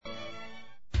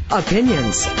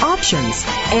Opinions, options,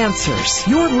 answers.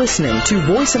 You're listening to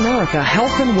Voice America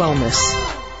Health and Wellness.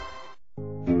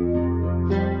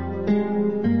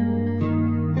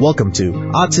 Welcome to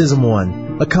Autism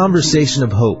One, a conversation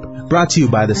of hope, brought to you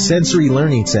by the Sensory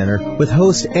Learning Center with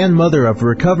host and mother of a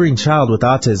recovering child with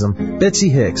autism, Betsy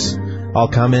Hicks. All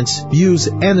comments, views,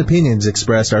 and opinions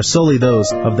expressed are solely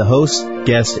those of the host,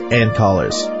 guest, and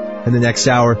callers. In the next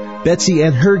hour, Betsy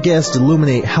and her guest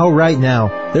illuminate how right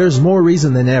now there is more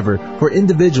reason than ever for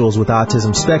individuals with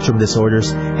autism spectrum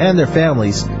disorders and their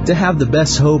families to have the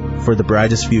best hope for the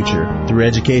brightest future. Through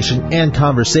education and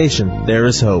conversation, there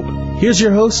is hope. Here's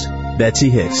your host,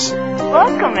 Betsy Hicks.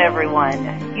 Welcome,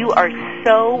 everyone. You are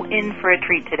so in for a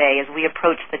treat today as we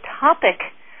approach the topic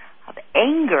of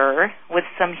anger with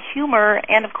some humor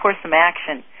and, of course, some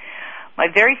action. My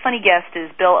very funny guest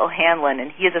is Bill O'Hanlon,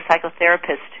 and he is a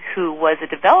psychotherapist who was a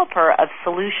developer of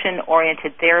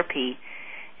solution-oriented therapy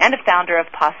and a founder of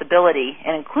Possibility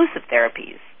and Inclusive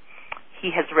Therapies.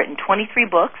 He has written 23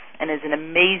 books and is an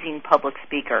amazing public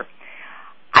speaker.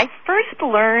 I first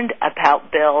learned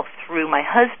about Bill through my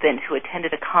husband, who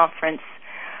attended a conference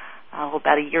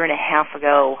about a year and a half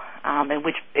ago in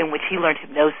which he learned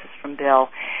hypnosis from Bill.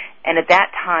 And at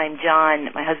that time,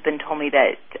 John, my husband, told me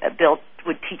that Bill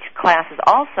would teach classes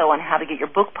also on how to get your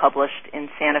book published in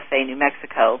Santa Fe, New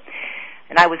Mexico.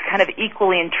 And I was kind of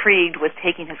equally intrigued with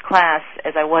taking his class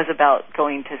as I was about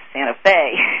going to Santa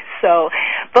Fe. So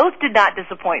both did not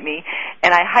disappoint me,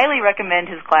 and I highly recommend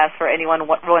his class for anyone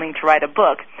wanting to write a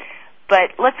book.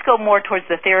 But let's go more towards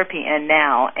the therapy end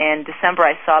now. In December,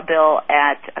 I saw Bill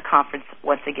at a conference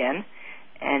once again.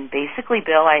 And basically,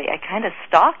 Bill, I kind of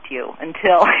stalked you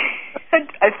until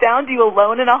I found you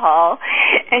alone in a hall,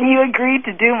 and you agreed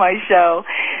to do my show.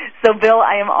 So, Bill,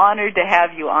 I am honored to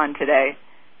have you on today.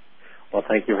 Well,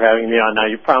 thank you for having me on. Now,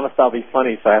 you promised I'll be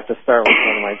funny, so I have to start with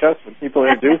one of my jokes. When people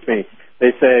introduce me,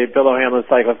 they say, Bill O'Hanlon,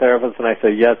 psychotherapist, and I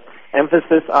say, yes,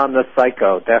 emphasis on the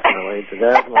psycho, definitely.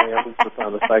 Definitely emphasis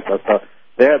on the psycho. So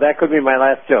that could be my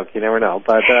last joke. You never know.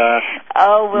 But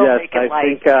we'll yes, make it light. I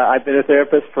think I've been a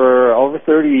therapist for over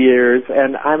 30 years,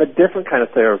 and I'm a different kind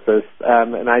of therapist,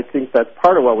 and I think that's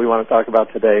part of what we want to talk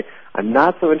about today. I'm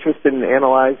not so interested in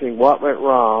analyzing what went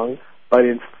wrong, but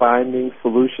in finding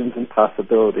solutions and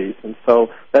possibilities. And so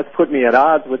that's put me at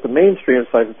odds with the mainstream of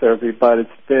psychotherapy, but it's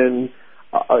been,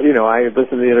 I listened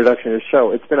to the introduction of the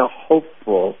show. It's been a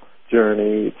hopeful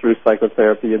journey through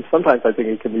psychotherapy, and sometimes I think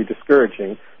it can be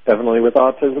discouraging, definitely with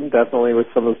autism, definitely with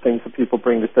some of the things that people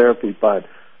bring to therapy, but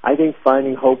I think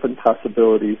finding hope and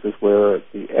possibilities is where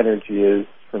the energy is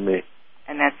for me.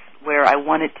 And that's where I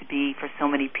want it to be for so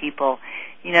many people.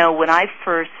 You know, when I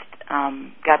first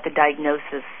got the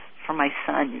diagnosis for my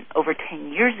son over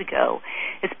 10 years ago,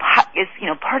 it's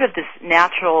part of this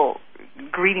natural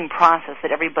grieving process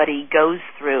that everybody goes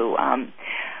through.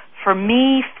 For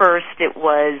me, first, it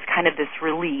was kind of this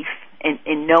relief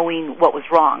in knowing what was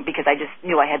wrong, because I just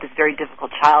knew I had this very difficult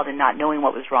child and not knowing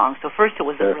what was wrong. So first it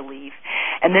was a relief.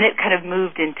 And then it kind of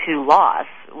moved into loss,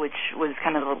 which was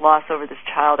kind of the loss over this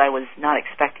child I was not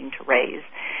expecting to raise.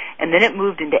 And then it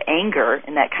moved into anger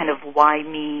and that kind of why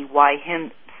me, why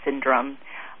him syndrome.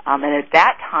 And at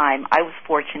that time, I was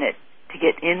fortunate to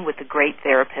get in with a great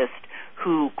therapist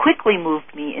who quickly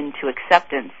moved me into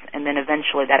acceptance, and then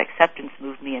eventually that acceptance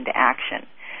moved me into action.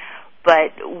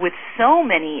 But with so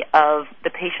many of the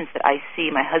patients that I see,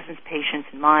 my husband's patients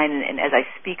and mine, and as I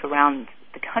speak around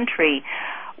the country,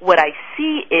 what I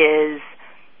see is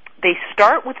they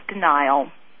start with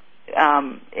denial,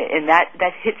 and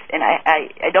that hits, and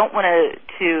I don't want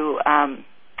to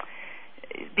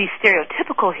be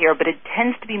stereotypical here, but it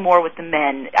tends to be more with the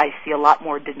men. I see a lot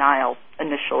more denial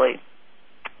initially.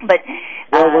 But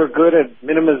we're good at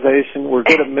minimization. We're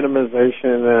good at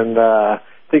minimization and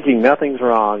thinking nothing's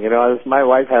wrong. My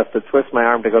wife has to twist my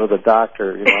arm to go to the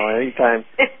doctor. Anytime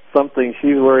something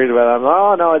she's worried about, I'm,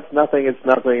 oh no, it's nothing,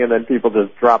 and then people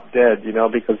just drop dead.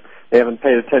 Because they haven't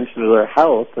paid attention to their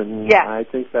health. And I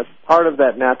think that's part of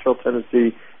that natural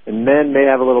tendency. And men may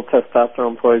have a little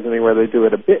testosterone poisoning where they do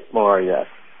it a bit more, yes.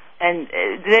 And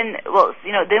then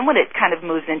when it kind of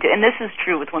moves into, and this is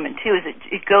true with women too, is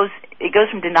it goes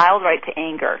from denial right to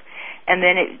anger, and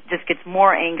then it just gets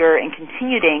more anger and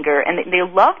continued anger, and they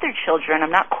love their children.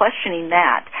 I'm not questioning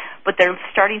that, but they're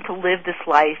starting to live this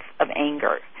life of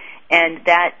anger, and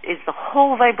that is the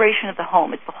whole vibration of the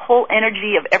home. It's the whole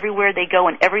energy of everywhere they go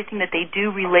and everything that they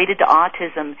do related to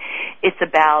autism. It's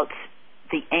about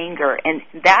the anger, and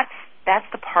that's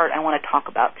the part I want to talk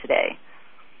about today.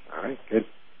 All right, good.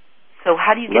 So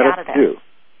how do you get out of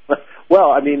that?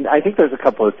 Well, I think there's a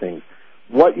couple of things.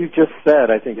 What you just said,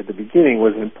 I think, at the beginning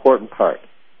was an important part.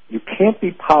 you can't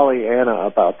be Pollyanna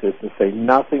about this and say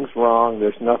nothing's wrong,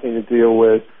 there's nothing to deal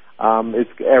with,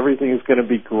 everything is going to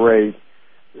be great.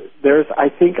 There's, I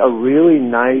think, a really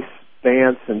nice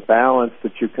stance and balance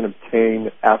that you can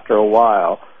obtain after a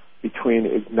while between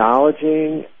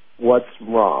acknowledging what's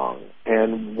wrong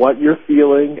and what you're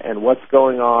feeling and what's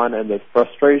going on and the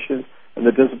frustrations and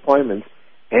the disappointments,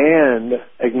 and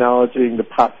acknowledging the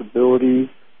possibilities,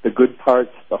 the good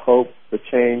parts, the hope, the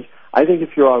change. I think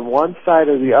if you're on one side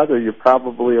or the other, you're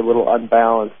probably a little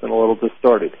unbalanced and a little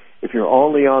distorted. If you're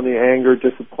only on the anger,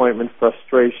 disappointment,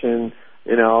 frustration,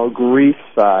 grief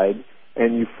side,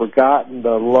 and you've forgotten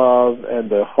the love and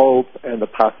the hope and the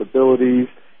possibilities,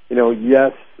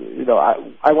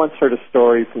 I once heard a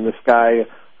story from this guy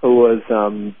who was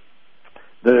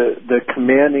the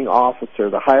commanding officer,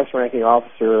 the highest ranking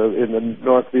officer in the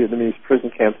North Vietnamese prison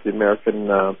camps, the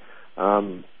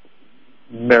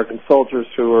American soldiers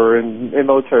who were in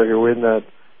military who were in the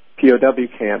POW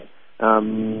camp.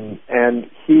 And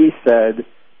he said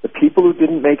the people who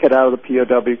didn't make it out of the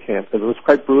POW camp, because it was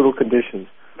quite brutal conditions,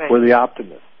 were the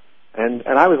optimists. And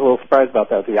I was a little surprised about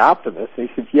that, the optimists. And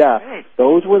he said,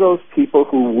 those were those people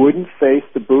who wouldn't face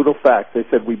the brutal facts. They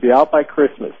said, we'd be out by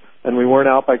Christmas, and we weren't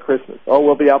out by Christmas. Oh,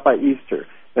 we'll be out by Easter,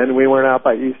 then we weren't out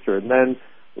by Easter, and then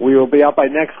we will be out by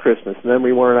next Christmas, and then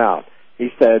we weren't out. He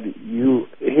said,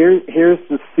 here's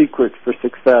the secret for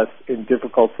success in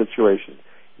difficult situations.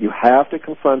 You have to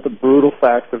confront the brutal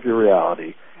facts of your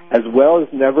reality, as well as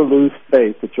never lose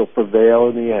faith that you'll prevail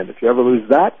in the end. If you ever lose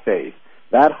that faith,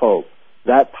 that hope,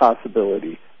 that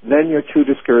possibility, then you're too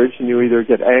discouraged and you either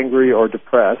get angry or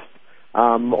depressed,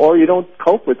 or you don't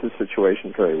cope with the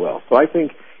situation very well. So I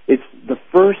think it's the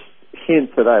first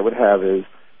hint that I would have is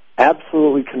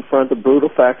absolutely confront the brutal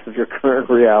facts of your current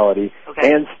reality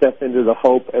and step into the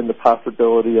hope and the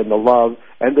possibility and the love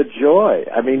and the joy.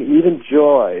 I mean, even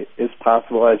joy is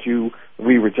possible, as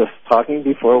we were just talking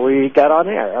before we got on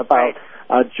air about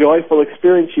a joyful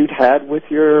experience you'd had with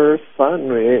your son,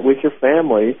 with your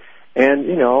family. And,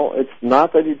 it's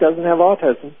not that he doesn't have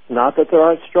autism, not that there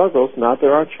aren't struggles, not that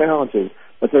there aren't challenges,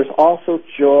 but there's also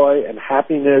joy and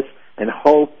happiness and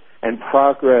hope and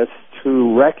progress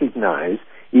to recognize,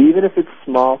 even if it's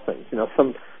small things.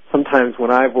 Sometimes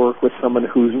when I've worked with someone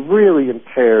who's really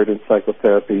impaired in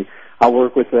psychotherapy, I'll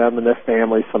work with them and their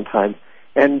family sometimes.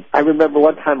 And I remember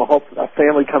one time a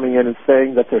family coming in and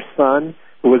saying that their son,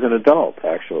 who was an adult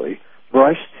actually,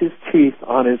 brushed his teeth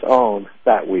on his own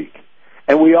that week.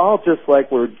 And we all just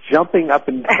were jumping up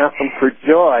and down for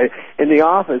joy in the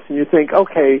office. And you think,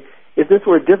 okay, if this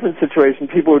were a different situation,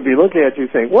 people would be looking at you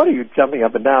saying, what are you jumping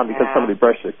up and down because somebody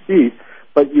brushed their teeth?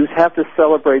 But you have to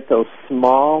celebrate those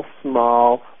small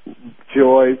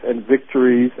joys and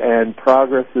victories and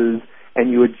progresses,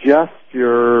 and you adjust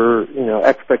your,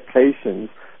 expectations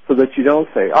so that you don't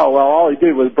say, oh, well, all he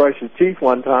did was brush his teeth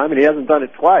one time, and he hasn't done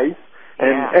it twice,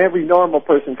 and every normal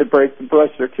person could brush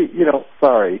their teeth.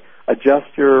 Sorry.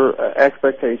 Adjust your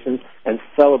expectations and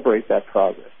celebrate that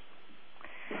progress.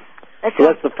 So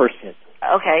that's the first hint.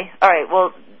 Okay. All right.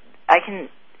 Well, I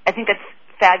think that's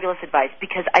fabulous advice,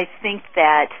 because I think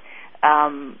that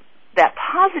that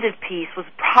positive piece was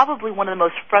probably one of the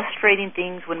most frustrating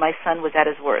things when my son was at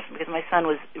his worst, because my son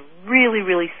was really,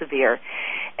 really severe.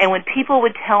 And when people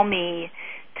would tell me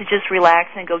to just relax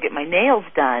and go get my nails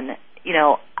done,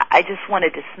 I just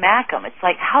wanted to smack them. It's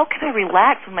like, how can I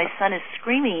relax when my son is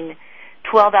screaming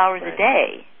 12 hours a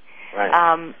day?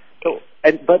 Right.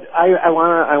 But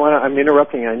I'm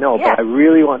interrupting, I know, but I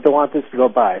really don't want this to go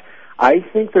by. I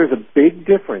think there's a big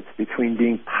difference between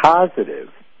being positive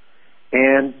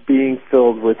and being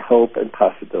filled with hope and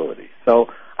possibility. So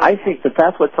I think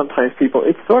that's what sometimes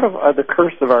it's sort of the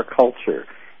curse of our culture.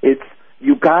 It's,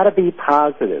 you got to be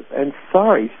positive. And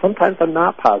sorry, sometimes I'm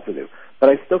not positive, but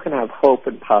I still can have hope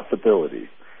and possibilities.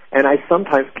 And I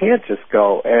sometimes can't just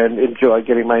go and enjoy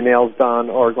getting my nails done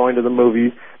or going to the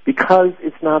movies, because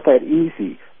it's not that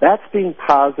easy. That's being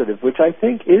positive, which I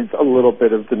think is a little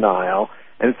bit of denial,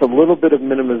 and it's a little bit of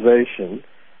minimization.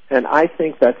 And I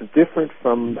think that's different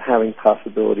from having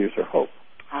possibilities or hope.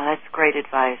 That's great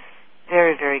advice.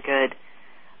 Very, very good.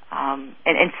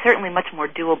 And certainly much more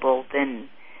doable than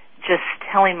just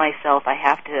telling myself I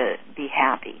have to be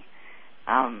happy.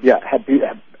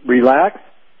 Relax,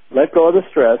 let go of the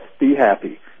stress, be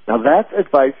happy. Now that's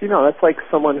advice, that's like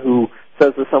someone who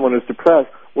says to someone who's depressed,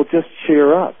 well, just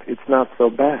cheer up, it's not so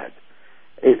bad.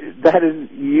 That is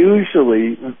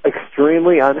usually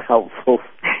extremely unhelpful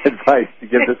advice to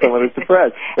give to someone who's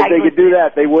depressed. If they could do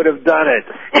that, they would have done it.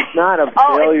 It's not a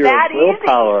failure of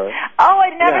willpower. Easy. Oh, I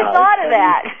never thought of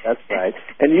that. That's right.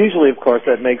 And usually, of course,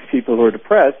 that makes people who are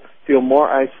depressed feel more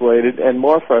isolated and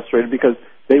more frustrated, because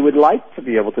They would like to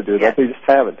be able to do that. They just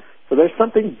haven't. So there's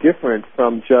something different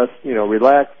from just,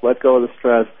 relax, let go of the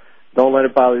stress, don't let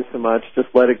it bother you so much, just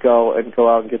let it go and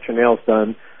go out and get your nails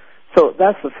done. So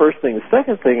that's the first thing. The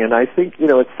second thing, and I think,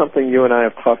 it's something you and I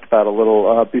have talked about a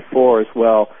little before as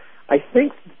well, I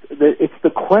think that it's the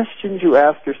questions you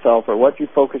ask yourself or what you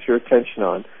focus your attention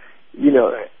on.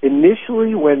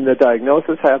 Initially when the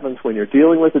diagnosis happens, when you're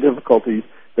dealing with the difficulties,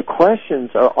 the questions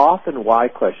are often why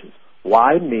questions.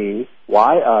 Why me?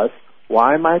 Why us?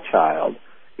 Why my child?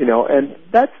 And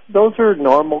those are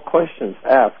normal questions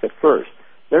asked at first.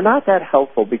 They're not that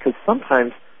helpful because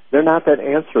sometimes they're not that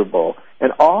answerable.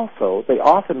 And also, they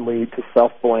often lead to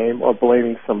self-blame or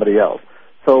blaming somebody else.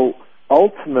 So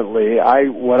ultimately,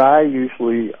 what I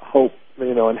usually hope,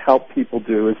 and help people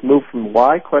do is move from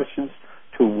why questions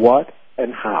to what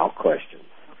and how questions.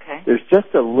 Okay. There's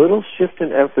just a little shift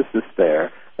in emphasis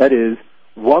there. That is,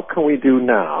 what can we do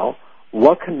now?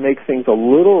 What can make things a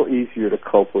little easier to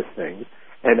cope with things?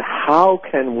 And how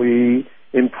can we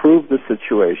improve the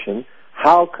situation?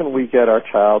 How can we get our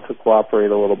child to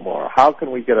cooperate a little more? How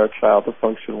can we get our child to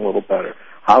function a little better?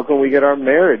 How can we get our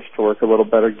marriage to work a little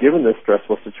better given this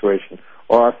stressful situation?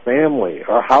 Or our family?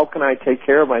 Or how can I take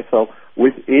care of myself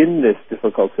within this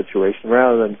difficult situation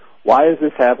rather than why is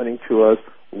this happening to us?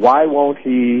 Why won't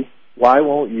he? Why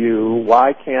won't you?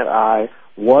 Why can't I?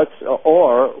 What's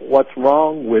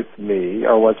wrong with me?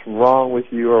 Or what's wrong with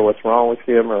you? Or what's wrong with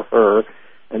him or her?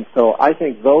 And so I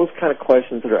think those kind of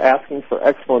questions that are asking for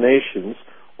explanations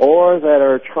or that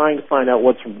are trying to find out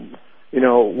what's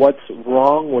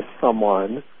wrong with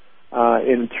someone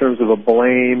in terms of a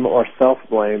blame or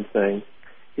self-blame thing,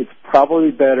 it's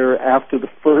probably better after the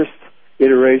first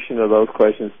iteration of those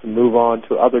questions to move on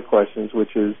to other questions,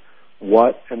 which is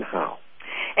what and how.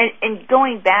 And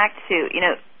going back to,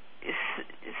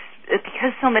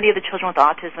 because so many of the children with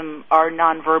autism are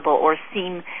nonverbal or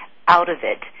seem out of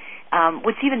it,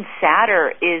 what's even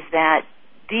sadder is that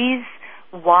these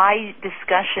why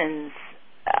discussions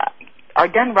are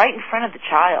done right in front of the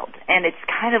child. And it's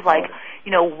kind of like,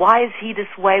 why is he this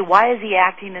way? Why is he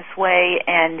acting this way?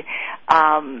 And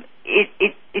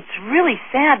it's really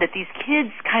sad that these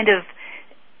kids kind of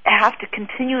have to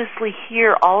continuously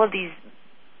hear all of these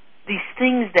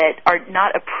things that are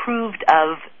not approved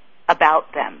of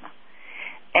about them.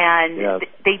 And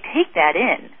they take that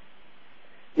in.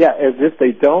 Yeah, as if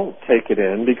they don't take it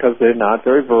in because they're not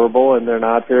very verbal and they're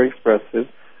not very expressive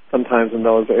sometimes in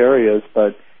those areas.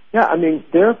 But, yeah, I mean,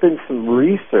 there have been some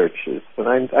researches, and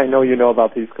I know you know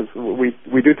about these because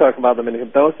we do talk about them in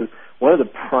hypnosis. One of the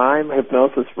prime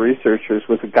hypnosis researchers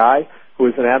was a guy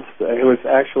who was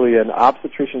actually an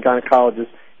obstetrician gynecologist,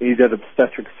 and he did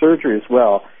obstetric surgery as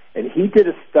well. And he did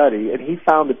a study, and he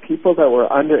found that people that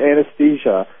were under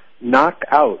anesthesia, knocked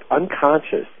out,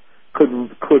 unconscious,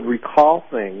 could recall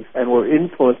things and were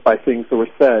influenced by things that were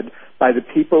said by the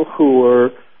people who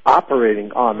were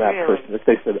operating on that person. If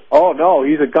they said, "Oh no,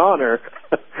 he's a goner,"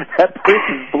 that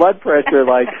person's blood pressure,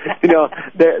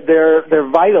 their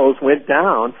vitals went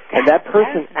down, and that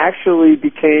person actually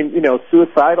became,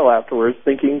 suicidal afterwards,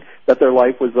 thinking that their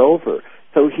life was over.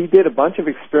 So he did a bunch of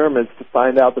experiments to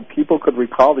find out that people could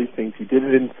recall these things. He did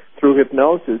it through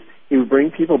hypnosis. He would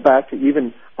bring people back to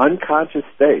even unconscious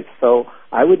states. So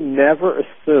I would never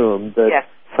assume that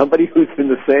somebody who's in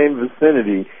the same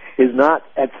vicinity is not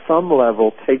at some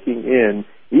level taking in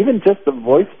even just the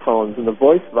voice tones and the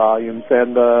voice volumes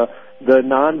and the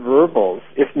nonverbals,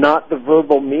 if not the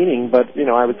verbal meaning. But,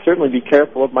 I would certainly be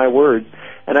careful of my words.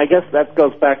 And I guess that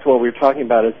goes back to what we were talking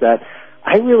about, is that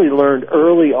I really learned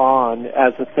early on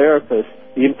as a therapist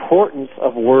the importance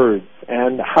of words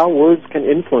and how words can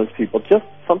influence people. Just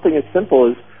something as simple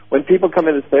as when people come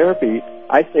into therapy,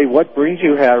 I say, what brings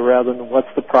you here rather than what's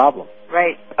the problem.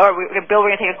 Right. Bill, we're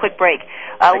going to take a quick break.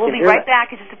 We'll be right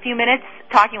back in just a few minutes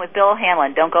talking with Bill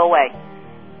Hanlon. Don't go away.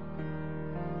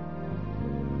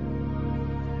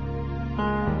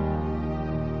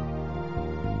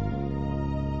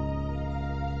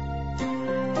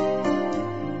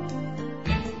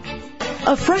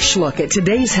 A fresh look at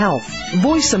today's health.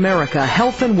 Voice America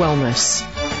Health and Wellness.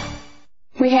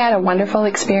 We had a wonderful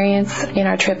experience in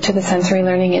our trip to the Sensory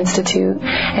Learning Institute,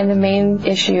 and the main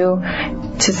issue,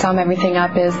 to sum everything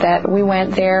up, is that we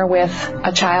went there with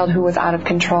a child who was out of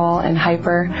control and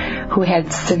hyper, who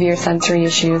had severe sensory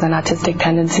issues and autistic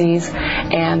tendencies,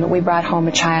 and we brought home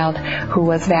a child who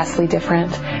was vastly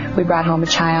different. We brought home a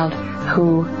child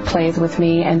who plays with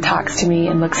me and talks to me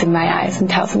and looks in my eyes and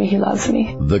tells me he loves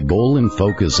me. The goal and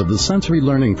focus of the sensory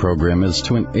learning program is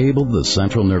to enable the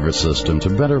central nervous system to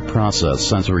better process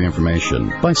sensory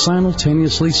information by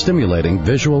simultaneously stimulating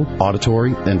visual,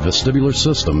 auditory, and vestibular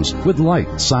systems with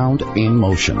light, sound, and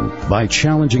motion. By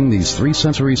challenging these three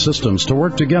sensory systems to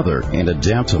work together and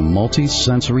adapt to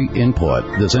multi-sensory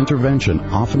input, this intervention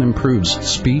often improves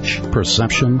speech,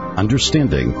 perception,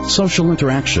 understanding, social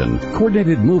interaction,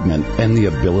 coordinated movement, and the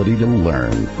ability to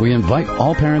learn. We invite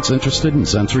all parents interested in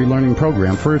sensory learning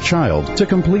program for a child to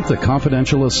complete the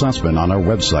confidential assessment on our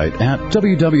website at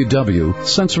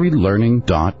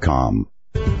www.sensorylearning.com.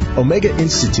 Omega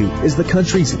Institute is the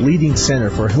country's leading center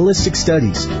for holistic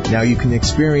studies. Now you can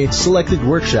experience selected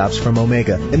workshops from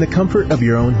Omega in the comfort of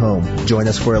your own home. Join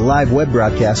us for a live web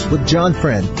broadcast with John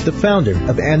Friend, the founder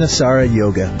of Anusara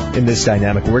Yoga. In this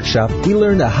dynamic workshop, we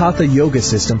learn the Hatha Yoga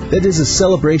system that is a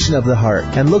celebration of the heart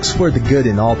and looks for the good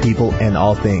in all people and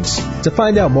all things. To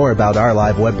find out more about our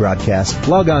live web broadcast,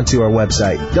 log on to our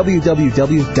website,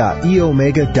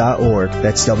 www.eomega.org.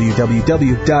 That's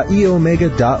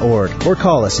www.eomega.org. Or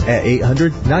call us at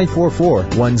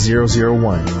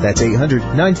 800-944-1001. That's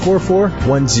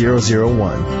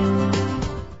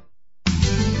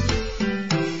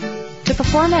 800-944-1001. To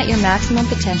perform at your maximum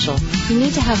potential, you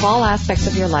need to have all aspects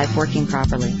of your life working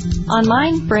properly. On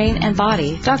Mind, Brain, and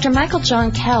Body, Dr. Michael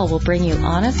John Kell will bring you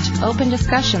honest, open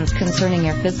discussions concerning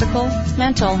your physical,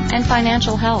 mental, and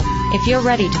financial health. If you're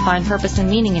ready to find purpose and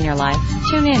meaning in your life,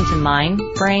 tune in to Mind,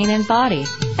 Brain, and Body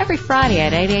every Friday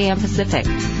at 8 a.m. Pacific.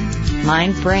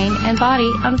 Mind, Brain, and Body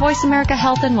on Voice America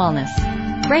Health and Wellness.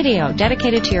 Radio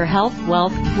dedicated to your health,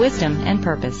 wealth, wisdom, and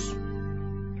purpose.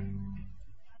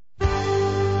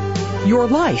 Your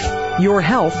life, your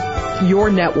health,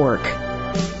 your network.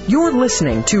 You're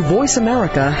listening to Voice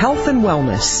America Health and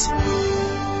Wellness.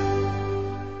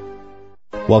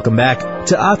 Welcome back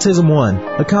to Autism One,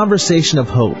 a conversation of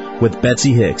hope with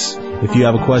Betsy Hicks. If you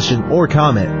have a question or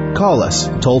comment, call us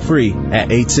toll-free at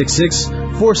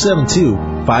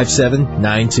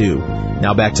 866-472-5792.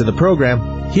 Now back to the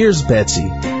program. Here's Betsy.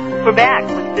 We're back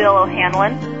with Bill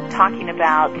O'Hanlon talking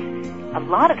about a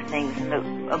lot of things in the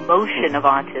emotion of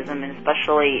autism, and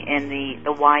especially in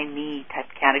the why me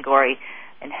type category,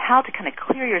 and how to kind of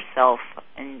clear yourself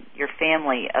and your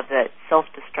family of that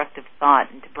self-destructive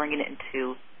thought and to bring it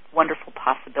into wonderful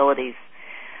possibilities.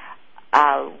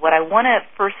 What I want to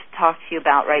first talk to you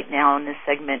about right now in this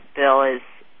segment, Bill, is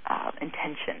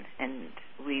intention. And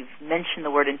we've mentioned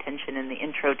the word intention in the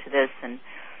intro to this, and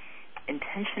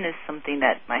intention is something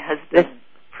that my husband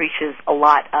preaches a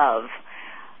lot of.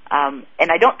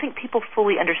 And I don't think people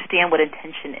fully understand what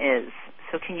intention is.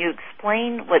 So can you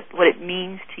explain what it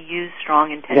means to use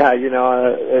strong intention? Yeah,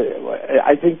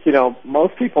 I think,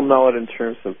 most people know it in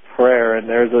terms of prayer, and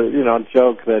there's a,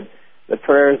 joke that the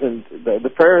prayer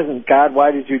isn't, God,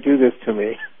 why did you do this to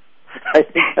me? I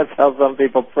think that's how some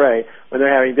people pray when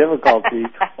they're having difficulty,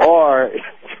 or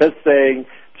just saying,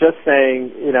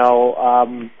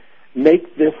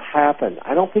 make this happen.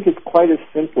 I don't think it's quite as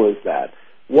simple as that.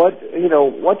 What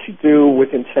you do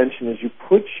with intention is you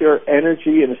put your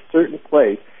energy in a certain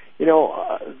place.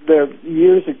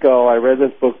 Years ago, I read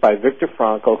this book by Viktor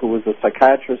Frankl, who was a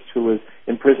psychiatrist who was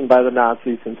imprisoned by the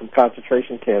Nazis in some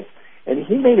concentration camps, and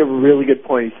he made a really good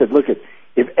point. He said, look,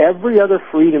 if every other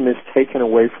freedom is taken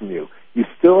away from you, you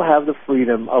still have the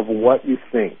freedom of what you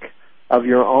think, of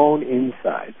your own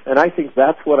insides. And I think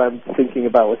that's what I'm thinking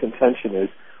about with intention is,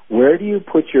 where do you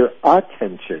put your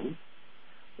attention?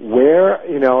 Where,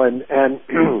 and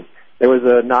there was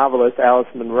a novelist, Alice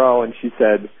Munro, and she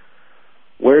said,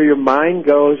 where your mind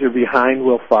goes, your behind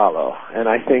will follow. And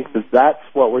I think that's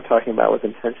what we're talking about with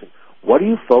intention. What are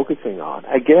you focusing on?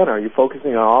 Again, are you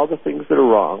focusing on all the things that are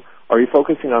wrong? Are you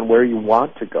focusing on where you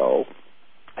want to go?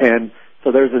 And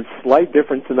so there's a slight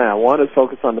difference in that. One is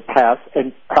focused on the past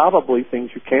and probably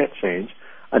things you can't change.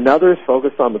 Another is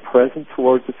focused on the present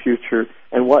towards the future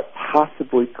and what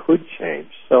possibly could change.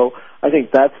 So I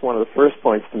think that's one of the first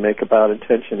points to make about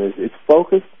intention is it's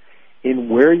focused in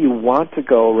where you want to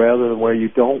go rather than where you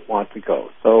don't want to go.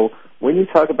 So when you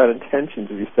talk about intentions,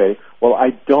 if you say, well,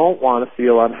 I don't want to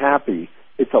feel unhappy,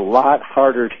 it's a lot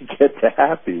harder to get to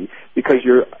happy because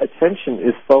your attention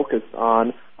is focused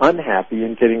on unhappy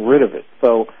and getting rid of it.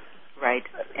 So right.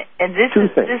 And this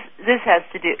has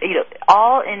to do,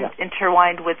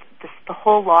 intertwined with the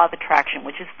whole law of attraction,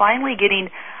 which is finally getting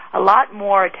a lot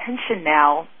more attention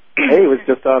now. Hey, it was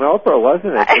just on Oprah,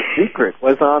 wasn't it? The Secret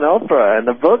was on Oprah, and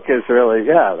the book is really,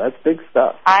 that's big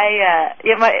stuff.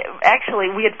 Actually,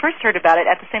 we had first heard about it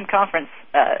at the same conference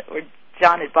where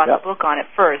John had bought the book on it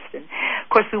first. And, of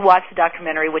course, we watched the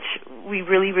documentary, which we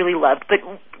really, really loved. But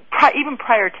even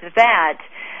prior to that,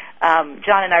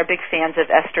 John and I are big fans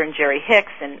of Esther and Jerry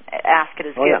Hicks, and Ask It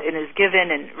Is Given,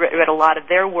 and read a lot of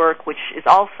their work, which is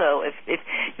also, if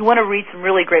you want to read some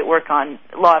really great work on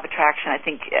law of attraction, I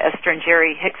think Esther and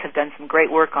Jerry Hicks have done some great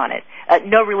work on it.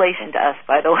 No relation to us,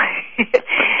 by the way.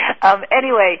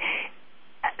 Anyway,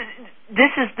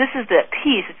 this is the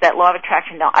piece. It's that law of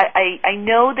attraction. Now, I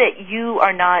know that you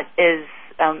are not as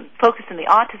focused in the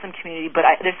autism community, but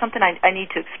there's something I need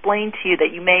to explain to you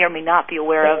that you may or may not be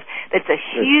aware of that's a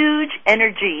huge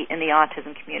energy in the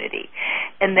autism community,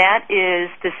 and that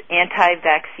is this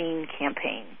anti-vaccine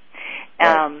campaign.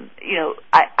 You know,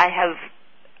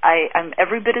 I'm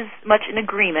every bit as much in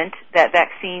agreement that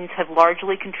vaccines have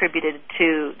largely contributed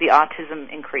to the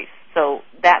autism increase. So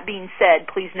that being said,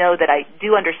 please know that I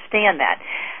do understand that.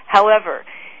 However,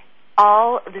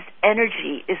 all of this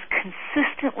energy is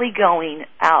consistently going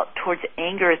out towards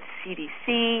anger at the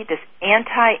CDC, this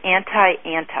anti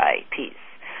piece,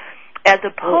 as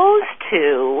opposed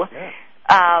to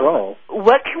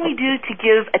what can we do to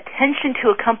give attention to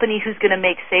a company who's going to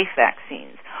make safe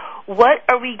vaccines? What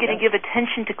are we going to give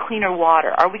attention to cleaner water?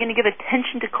 Are we going to give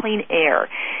attention to clean air?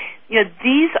 You know,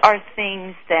 these are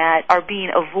things that are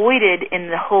being avoided in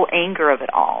the whole anger of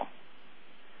it all.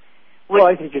 Well,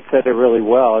 I think you said it really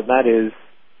well, and that is,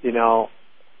 you know,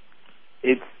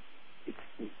 it's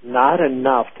not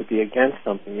enough to be against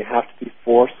something. You have to be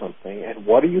for something. And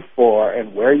what are you for,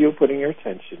 and where are you putting your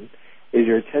attention? Is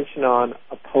your attention on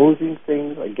opposing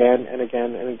things again and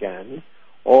again and again,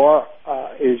 or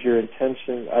is your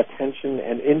attention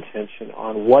and intention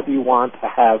on what you want to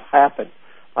have happen?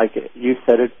 Like you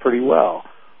said it pretty well.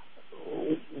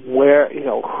 Where, you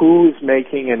know, who's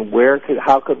making and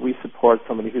how could we support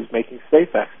somebody who's making safe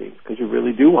vaccines? Because you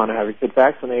really do want to have your kid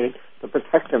vaccinated to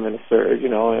protect them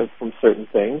from certain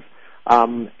things.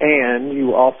 And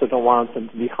you also don't want them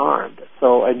to be harmed.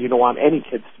 And you don't want any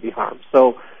kids to be harmed.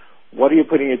 So what are you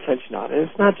putting your attention on? And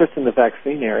it's not just in the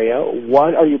vaccine area.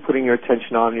 What are you putting your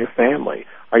attention on in your family?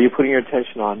 Are you putting your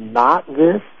attention on not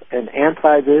this and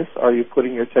anti-this? Or are you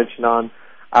putting your attention on,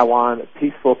 I want a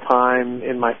peaceful time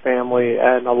in my family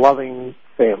and a loving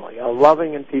family, a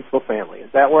loving and peaceful family? Is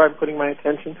that where I'm putting my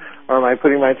attention? Or am I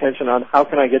putting my attention on how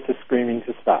can I get the screaming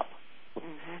to stop?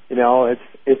 Mm-hmm. You know,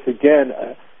 it's again,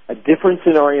 a difference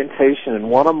in orientation, and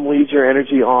one of them leads your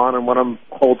energy on and one of them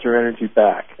holds your energy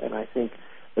back. And I think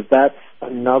that's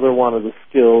another one of the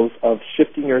skills of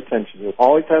shifting your attention. You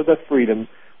always have that freedom,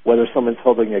 whether someone's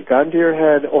holding a gun to your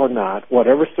head or not,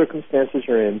 whatever circumstances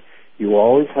you're in. You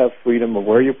always have freedom of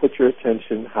where you put your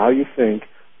attention, how you think,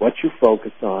 what you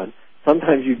focus on.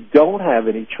 Sometimes you don't have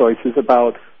any choices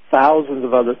about thousands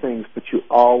of other things, but you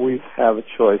always have a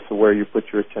choice of where you put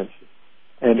your attention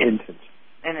and intention.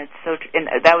 And it's so, and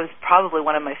that was probably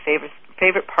one of my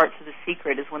favorite parts of The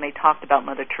Secret is when they talked about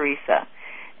Mother Teresa,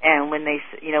 and when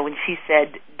when she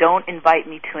said, "Don't invite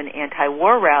me to an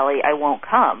anti-war rally, I won't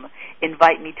come.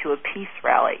 Invite me to a peace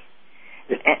rally."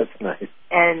 That's nice.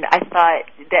 And I thought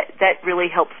that really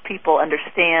helps people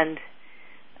understand,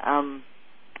 a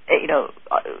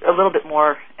little bit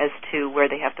more as to where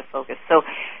they have to focus. So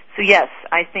yes,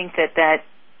 I think that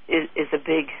is a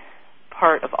big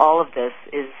part of all of this,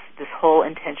 is this whole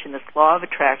intention, this law of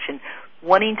attraction,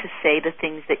 wanting to say the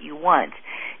things that you want.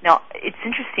 Now, it's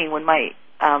interesting, when my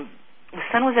son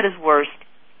was at his worst,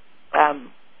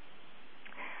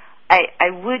 I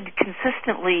would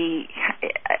consistently,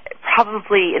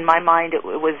 probably in my mind, it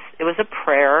was a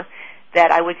prayer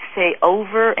that I would say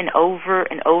over and over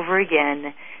and over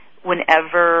again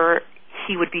whenever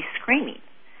he would be screaming.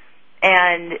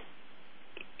 And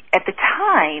at the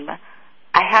time,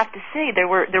 I have to say there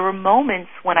were moments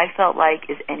when I felt like,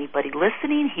 is anybody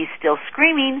listening? He's still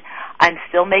screaming. I'm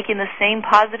still making the same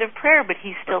positive prayer, but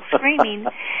he's still screaming.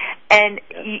 And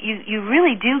you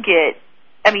really do get,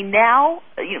 I mean, now,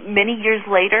 many years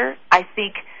later, I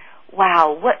think,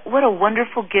 wow, what a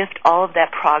wonderful gift all of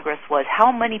that progress was.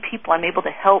 How many people I'm able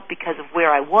to help because of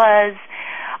where I was,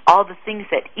 all the things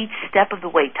that each step of the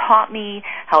way taught me,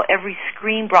 how every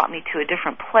scream brought me to a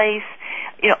different place,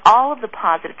 all of the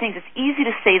positive things. It's easy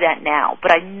to say that now,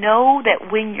 but I know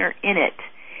that when you're in it,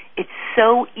 it's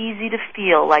so easy to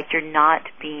feel like you're not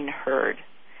being heard.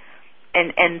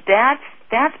 And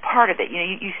that's part of it.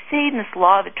 You say in this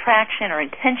law of attraction or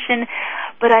intention,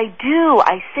 but I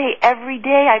say every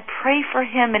day I pray for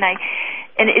him, and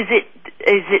is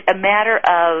it a matter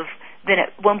of then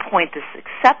at one point this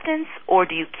acceptance, or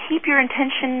do you keep your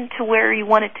intention to where you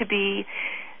want it to be?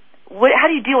 How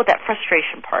do you deal with that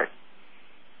frustration part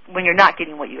when you're not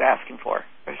getting what you're asking for.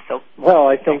 Or so. Well,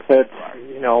 I think that,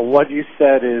 what you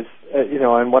said is,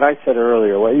 and what I said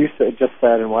earlier, what you just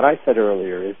said and what I said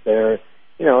earlier is there,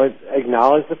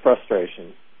 acknowledge the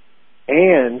frustration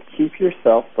and keep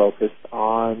yourself focused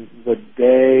on the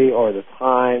day or the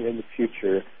time in the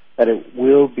future that it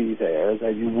will be there,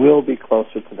 that you will be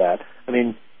closer to that. I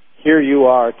mean, here you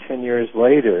are 10 years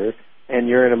later, and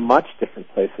you're in a much different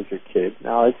place with your kid.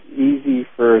 Now, it's easy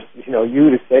for, you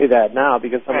to say that now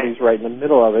because somebody's right in the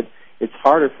middle of it. It's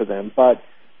harder for them, but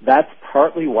that's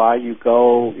partly why you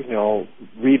go,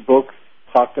 read books,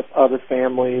 talk to other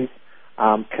families,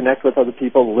 connect with other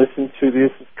people, listen to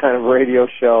this kind of radio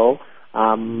show,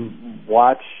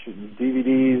 watch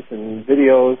DVDs and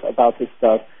videos about this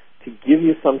stuff to give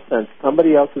you some sense.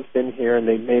 Somebody else has been here and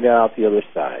they made it out the other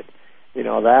side.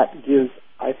 That gives,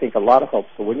 I think, a lot of hope.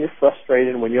 So when you're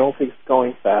frustrated, when you don't think it's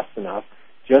going fast enough,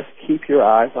 just keep your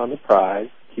eyes on the prize.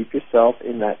 Keep yourself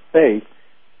in that faith.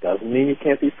 Doesn't mean you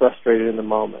can't be frustrated in the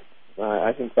moment.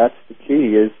 I think that's the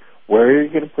key is where are you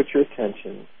going to put your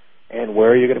attention and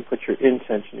where are you going to put your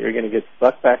intention. You're going to get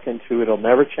sucked back into it. It'll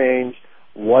never change.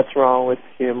 What's wrong with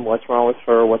him? What's wrong with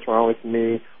her? What's wrong with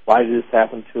me? Why did this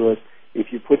happen to us? If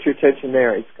you put your attention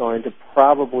there, it's going to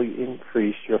probably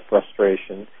increase your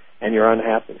frustration and your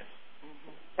unhappiness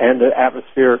and the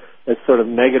atmosphere, that sort of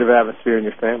negative atmosphere in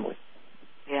your family.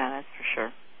 Yeah, that's for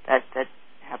sure. That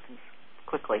happens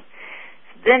quickly.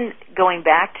 So then going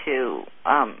back to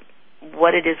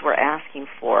what it is we're asking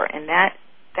for, and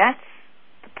that's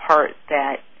the part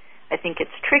that I think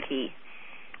it's tricky.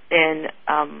 And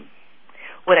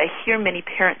what I hear many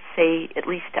parents say, at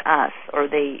least to us, or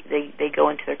they go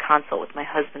into their consult with my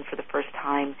husband for the first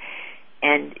time,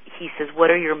 and he says,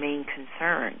 what are your main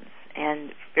concerns?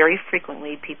 And very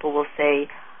frequently people will say,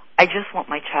 I just want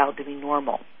my child to be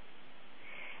normal.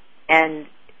 And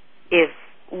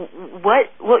what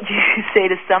do you say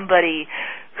to somebody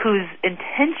whose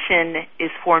intention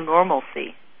is for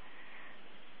normalcy?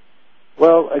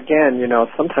 Well, again,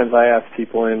 sometimes I ask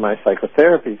people in my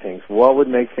psychotherapy things, what would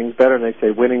make things better? And they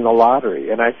say, winning the lottery.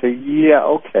 And I say, yeah,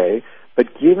 okay, but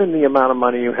given the amount of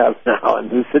money you have now and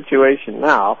the situation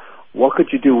now, what could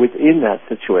you do within that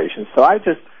situation? So I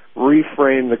just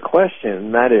reframe the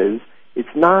question, that is,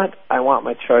 it's not, I want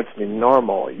my child to be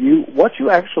normal. What you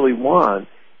actually want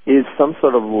is some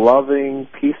sort of loving,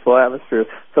 peaceful atmosphere.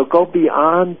 So go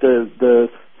beyond the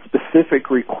specific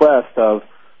request of,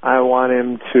 I want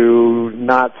him to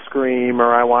not scream,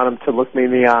 or I want him to look me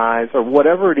in the eyes, or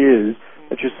whatever it is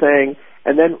that you're saying.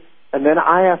 And then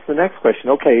I ask the next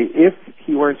question, okay, if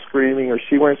he weren't screaming or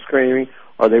she weren't screaming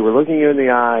or they were looking you in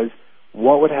the eyes,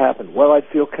 what would happen? Well, I'd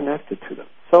feel connected to them.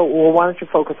 So, why don't you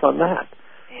focus on that?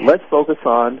 Let's focus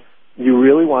on you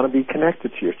really want to be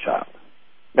connected to your child.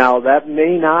 Now, that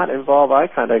may not involve eye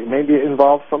contact. Maybe it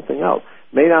involves something else.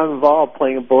 It may not involve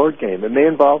playing a board game. It may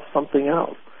involve something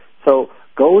else. So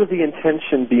go to the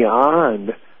intention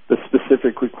beyond the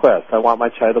specific request. I want my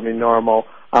child to be normal.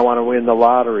 I want to win the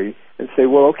lottery. And say,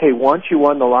 well, okay, once you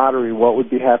won the lottery, what would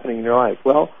be happening in your life?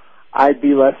 Well, I'd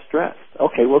be less stressed.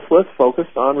 Okay, well, so let's focus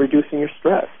on reducing your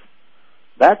stress.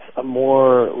 That's a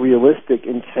more realistic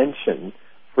intention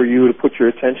for you to put your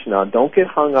attention on. Don't get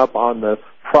hung up on the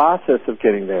process of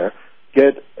getting there.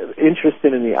 Get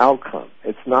interested in the outcome.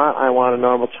 It's not, I want a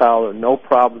normal child or no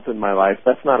problems in my life.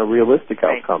 That's not a realistic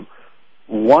outcome.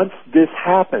 Once this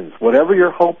happens, whatever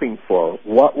you're hoping for,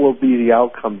 what will be the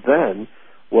outcome then?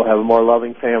 We'll have a more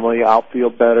loving family. I'll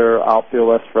feel better. I'll feel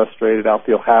less frustrated. I'll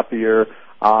feel happier.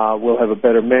 We'll have a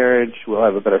better marriage. We'll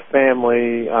have a better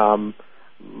family.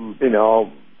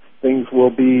 Things will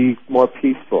be more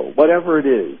peaceful. Whatever it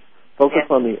is, focus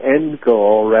on the end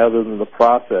goal rather than the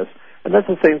process. And that's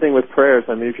the same thing with prayers.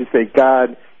 I mean, if you say,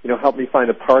 God, help me find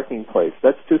a parking place,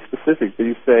 that's too specific. But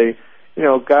you say,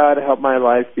 God, help my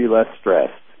life be less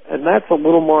stressed. And that's a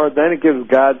little more, then it gives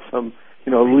God some,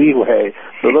 leeway.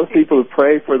 So those people who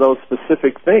pray for those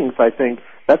specific things, I think,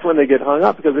 that's when they get hung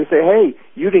up because they say, hey,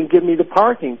 you didn't give me the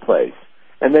parking place.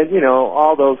 And then,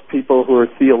 all those people who are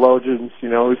theologians,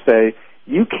 who say,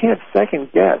 you can't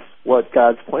second guess what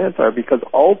God's plans are because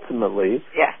ultimately,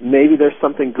 maybe there's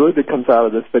something good that comes out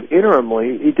of this, but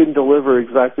interimly, He didn't deliver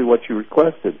exactly what you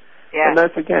requested. Yeah. And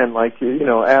that's, again, like,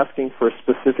 asking for a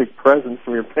specific present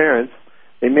from your parents.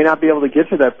 They may not be able to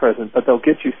get you that present, but they'll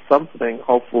get you something,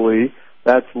 hopefully,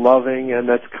 that's loving and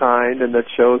that's kind and that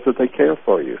shows that they care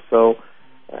for you. So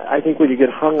I think when you get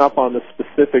hung up on the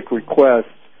specific request,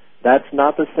 that's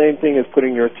not the same thing as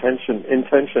putting your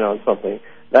intention on something.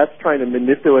 That's trying to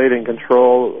manipulate and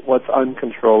control what's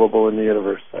uncontrollable in the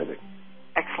universe, I think.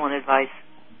 Excellent advice.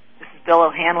 This is Bill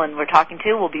O'Hanlon we're talking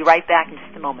to. We'll be right back in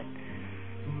just a moment.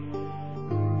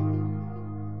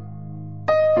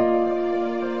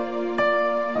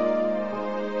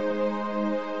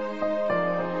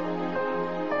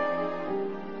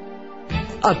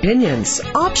 Opinions,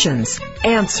 options,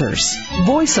 answers.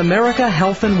 Voice America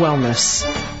Health and Wellness.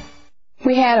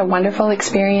 We had a wonderful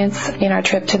experience in our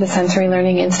trip to the Sensory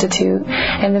Learning Institute,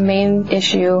 and the main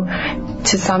issue,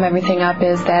 to sum everything up,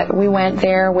 is that we went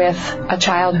there with a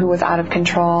child who was out of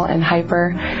control and hyper,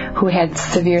 who had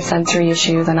severe sensory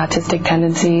issues and autistic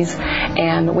tendencies,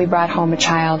 and we brought home a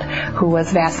child who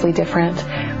was vastly different.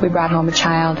 We brought home a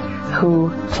child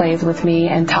who plays with me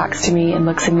and talks to me and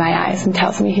looks in my eyes and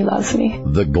tells me he loves me.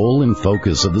 The goal and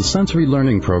focus of the Sensory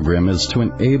Learning Program is to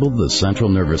enable the central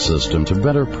nervous system to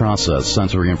better process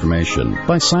sensory information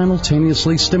by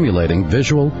simultaneously stimulating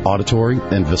visual, auditory,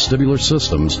 and vestibular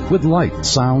systems with light,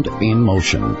 sound, and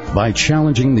motion. By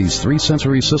challenging these three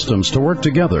sensory systems to work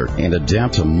together and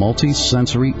adapt to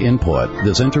multi-sensory input,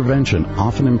 this intervention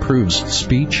often improves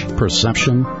speech,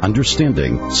 perception,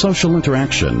 understanding, social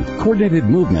interaction, coordinated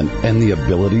movement, and the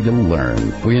ability to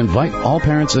learn. We invite all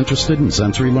parents interested in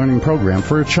sensory learning program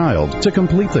for a child to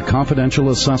complete the confidential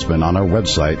assessment on our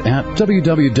website at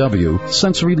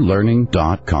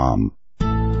www.sensorylearning.com.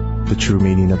 The true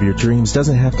meaning of your dreams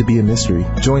doesn't have to be a mystery.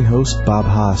 Join host Bob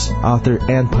Haas, author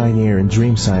and pioneer in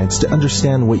dream science, to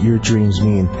understand what your dreams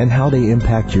mean and how they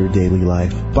impact your daily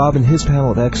life. Bob and his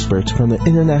panel of experts from the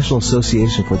International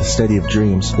Association for the Study of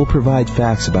Dreams will provide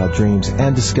facts about dreams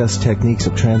and discuss techniques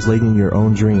of translating your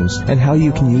own dreams and how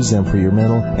you can use them for your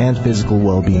mental and physical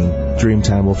well-being.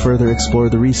 Dreamtime will further explore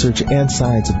the research and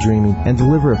science of dreaming and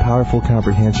deliver a powerful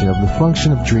comprehension of the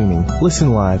function of dreaming.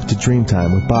 Listen live to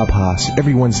Dreamtime with Bob Haas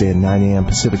every Wednesday at 9 a.m.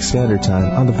 Pacific Standard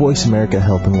Time on the Voice America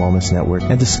Health and Wellness Network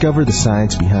and discover the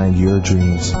science behind your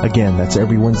dreams. Again, that's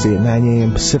every Wednesday at 9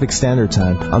 a.m. Pacific Standard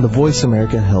Time on the Voice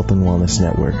America Health and Wellness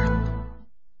Network.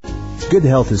 Good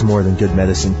health is more than good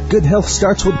medicine. Good health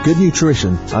starts with good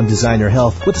nutrition. On Designer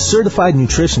Health, with certified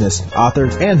nutritionist, author,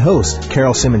 and host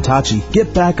Carol Simentaci,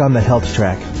 get back on the health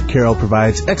track. Carol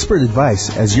provides expert advice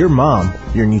as your mom,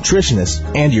 your nutritionist,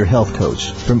 and your health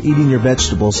coach. From eating your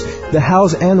vegetables, the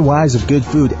hows and whys of good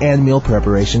food and meal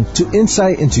preparation, to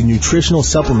insight into nutritional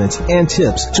supplements and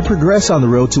tips to progress on the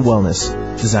road to wellness.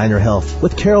 Designer Health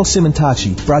with Carol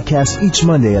Simentaci broadcasts each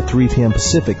Monday at 3 p.m.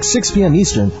 Pacific, 6 p.m.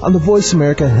 Eastern on the Voice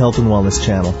America Health and Wellness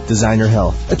channel. Designer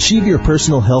Health. Achieve your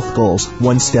personal health goals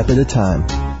one step at a time.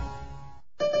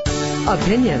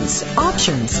 Opinions,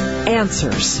 options,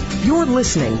 answers. You're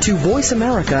listening to Voice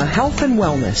America Health and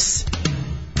Wellness.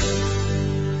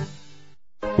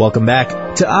 Welcome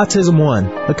back to Autism One,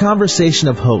 a conversation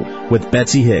of hope with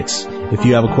Betsy Hicks. If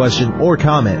you have a question or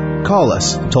comment, call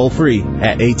us toll free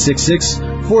at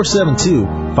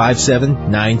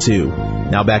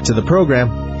 866-472-5792. Now back to the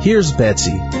program. Here's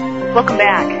Betsy. Welcome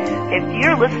back. If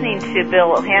you're listening to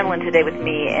Bill O'Hanlon today with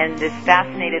me and as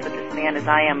fascinated with this man as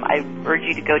I am, I urge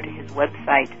you to go to his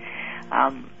website.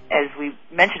 As we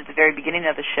mentioned at the very beginning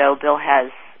of the show, Bill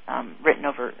has written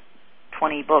over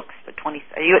 20 books.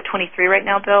 Are you at 23 right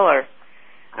now, Bill? Or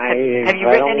have you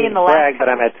written any in the last? But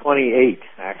I'm at 28.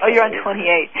 Actually. Oh, you're on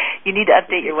 28. You need to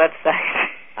update your website.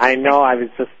 I know. I was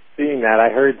just seeing that. I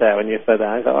heard that when you said that.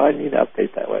 I thought, I need to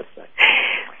update that website.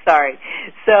 Sorry.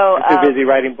 So I'm too busy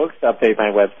writing books to update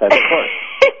my website, of course.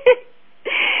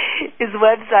 His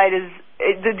website is.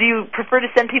 Do you prefer to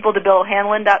send people to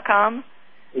BillO'Hanlon.com?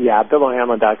 Yeah,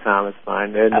 BillO'Hanlon.com is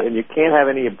fine, and you can't have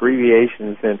any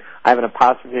abbreviations. And I have an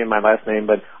apostrophe in my last name,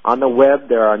 but on the web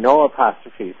there are no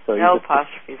apostrophes. So no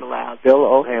apostrophes allowed. Bill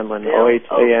O'Hanlon,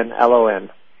 O'Hanlon.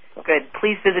 Good.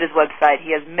 Please visit his website.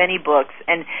 He has many books,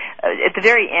 and at the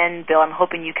very end, Bill, I'm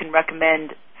hoping you can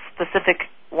recommend specific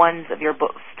ones of your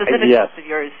books, books of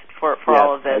yours for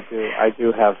all of this. I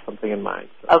do have something in mind.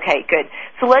 So. Okay, good.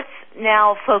 So let's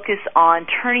now focus on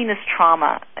turning this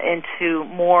trauma into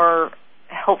more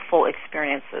helpful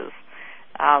experiences.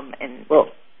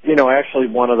 Actually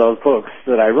one of those books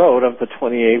that I wrote of the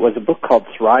 28 was a book called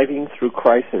Thriving Through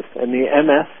Crisis, and the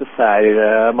MS Society,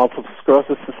 the Multiple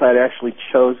Sclerosis Society, actually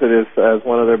chose it as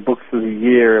one of their books of the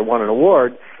year and won an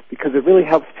award because it really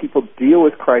helps people deal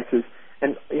with crisis.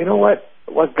 And you know what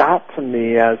got to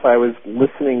me as I was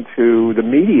listening to the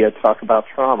media talk about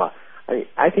trauma?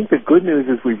 I think the good news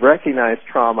is we've recognized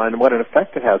trauma and what an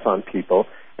effect it has on people.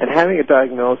 And having a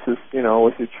diagnosis,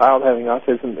 with your child having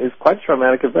autism is quite a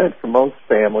traumatic event for most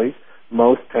families,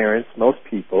 most parents, most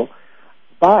people.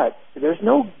 But there's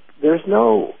no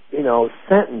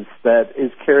sentence that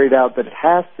is carried out that it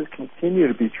has to continue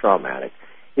to be traumatic.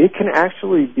 It can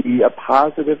actually be a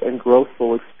positive and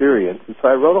growthful experience. And so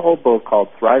I wrote a whole book called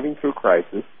Thriving Through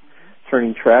Crisis,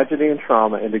 Turning Tragedy and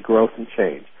Trauma into Growth and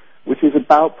Change, which is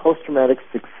about post-traumatic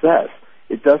success.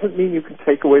 It doesn't mean you can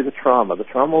take away the trauma. The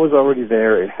trauma was already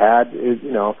there.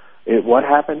 What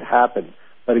happened, happened.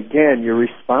 but again, your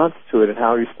response to it and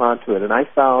how you respond to it. And I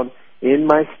found in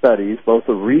my studies, both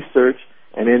of research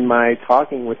and in my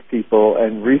talking with people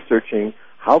and researching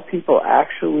how people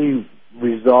actually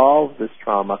resolve this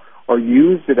trauma or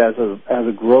used it as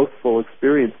a growthful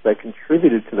experience that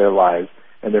contributed to their lives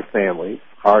and their families,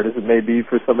 hard as it may be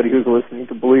for somebody who's listening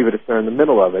to believe it if they're in the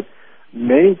middle of it.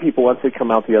 Many people, once they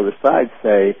come out the other side,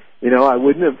 say, I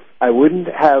wouldn't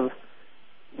have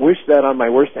wished that on my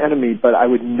worst enemy, but I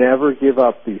would never give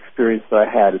up the experience that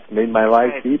I had. It's made my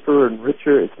life deeper and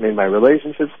richer. It's made my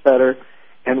relationships better.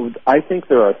 And I think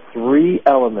there are three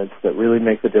elements that really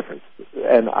make the difference,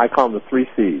 and I call them the 3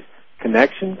 C's: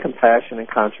 connection, compassion, and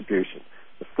contribution.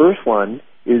 The first one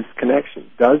is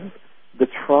connection. Does the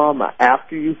trauma,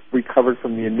 after you've recovered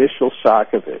from the initial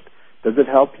shock of it, does it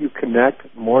help you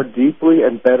connect more deeply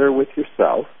and better with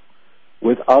yourself,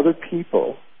 with other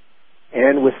people,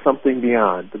 and with something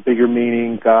beyond, the bigger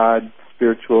meaning, God,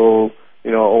 spiritual,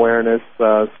 awareness,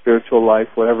 spiritual life,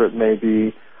 whatever it may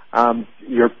be,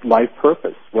 your life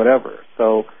purpose, whatever.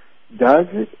 So does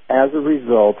it, as a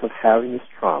result of having this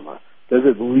trauma, does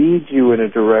it lead you in a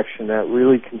direction that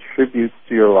really contributes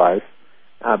to your life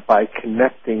by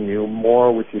connecting you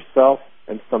more with yourself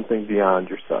and something beyond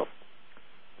yourself?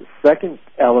 The second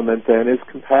element, then, is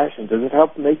compassion. Does it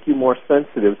help make you more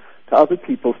sensitive to other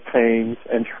people's pains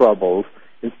and troubles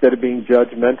instead of being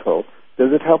judgmental?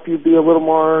 Does it help you be a little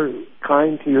more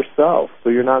kind to yourself so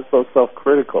you're not so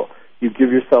self-critical? You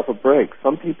give yourself a break.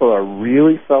 Some people are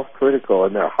really self-critical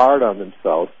and they're hard on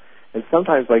themselves. And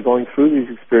sometimes by going through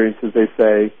these experiences, they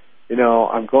say,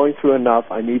 I'm going through enough.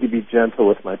 I need to be gentle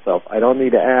with myself. I don't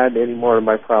need to add any more to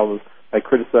my problems by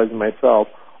criticizing myself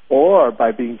or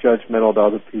by being judgmental to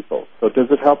other people. So does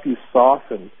it help you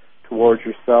soften towards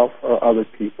yourself or other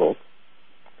people?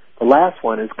 The last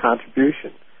one is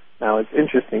contribution. Now, it's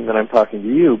interesting that I'm talking to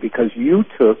you because you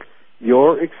took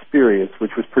your experience,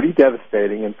 which was pretty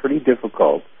devastating and pretty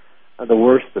difficult, the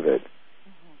worst of it,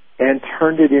 and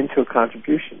turned it into a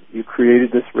contribution. You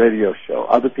created this radio show.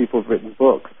 Other people have written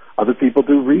books. Other people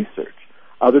do research.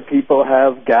 Other people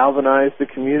have galvanized the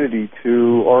community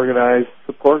to organize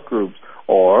support groups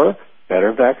or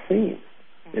better vaccines,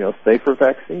 safer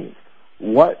vaccines.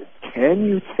 What can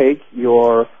you take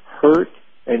your hurt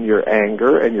and your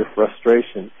anger and your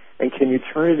frustration, and can you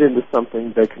turn it into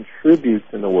something that contributes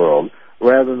in the world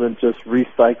rather than just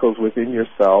recycles within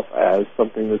yourself as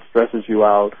something that stresses you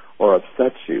out or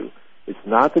upsets you? It's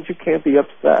not that you can't be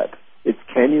upset. It's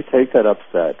can you take that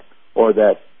upset or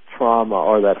that trauma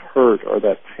or that hurt or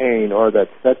that pain or that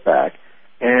setback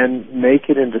and make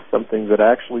it into something that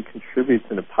actually contributes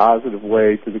in a positive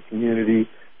way to the community,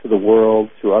 to the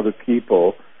world, to other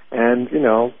people. And,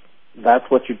 that's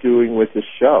what you're doing with this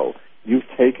show. You've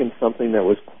taken something that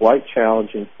was quite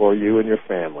challenging for you and your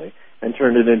family and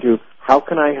turned it into, how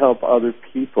can I help other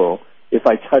people if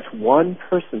I touch one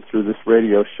person through this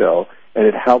radio show and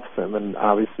it helps them? And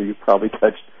obviously you probably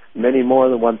touched many more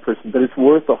than one person, but it's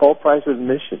worth the whole price of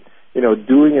admission.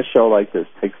 Doing a show like this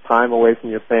takes time away from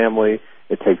your family.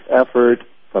 It takes effort.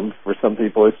 For some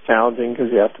people it's challenging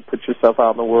because you have to put yourself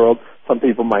out in the world. Some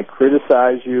people might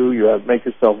criticize you. You have to make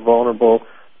yourself vulnerable.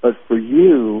 But for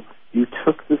you, you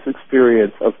took this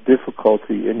experience of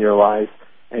difficulty in your life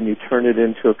and you turned it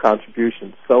into a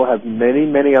contribution. So have many,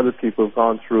 many other people who've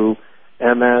gone through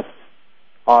MS,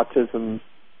 autism,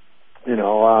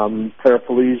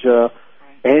 paraplegia,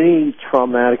 any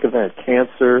traumatic event,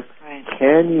 cancer. Right.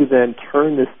 Can you then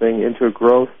turn this thing into a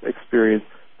growth experience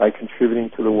by contributing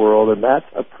to the world? And that's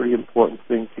a pretty important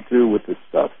thing to do with this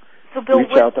stuff. So, Bill,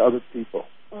 reach out to other people.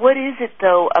 What is it,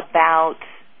 though, about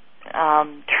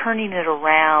turning it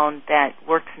around that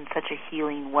works in such a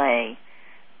healing way?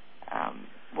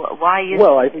 Why is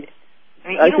well, I think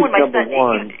even when my number son,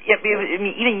 one,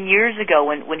 even years ago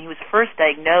when he was first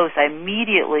diagnosed, I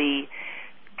immediately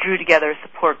drew together a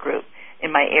support group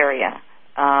in my area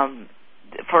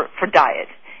for diet.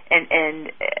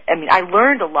 And I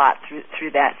learned a lot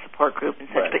through that support group and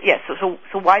such. Right. But yes,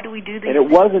 so why do we do this? And it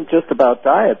wasn't just about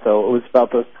diet, though. It was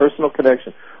about the personal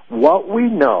connection. What we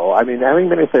know, having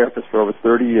been a therapist for over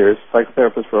 30 years,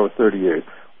 psychotherapist for over 30 years,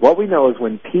 what we know is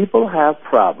when people have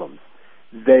problems,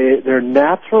 their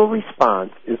natural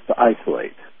response is to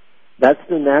isolate. That's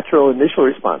the natural initial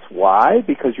response. Why?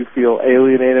 Because you feel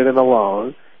alienated and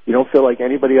alone. You don't feel like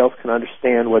anybody else can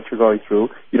understand what you're going through.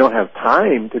 You don't have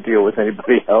time to deal with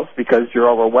anybody else because you're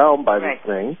overwhelmed by this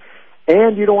thing.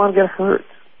 And you don't want to get hurt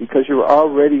because you're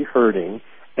already hurting.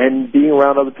 And being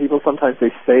around other people, sometimes they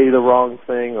say the wrong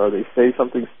thing or they say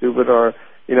something stupid or,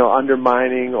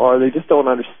 undermining, or they just don't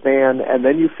understand. And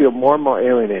then you feel more and more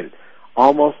alienated.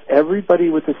 Almost everybody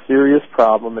with a serious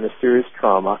problem and a serious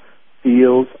trauma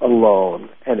feels alone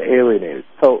and alienated.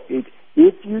 So if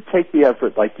you take the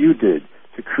effort like you did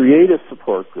to create a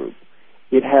support group,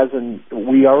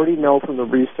 we already know from the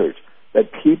research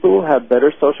that people who have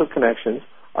better social connections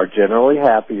are generally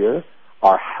happier,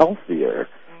 are healthier,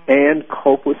 and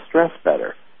cope with stress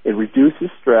better. It reduces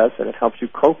stress and it helps you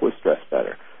cope with stress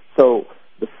better. So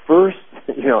the first,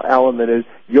 element is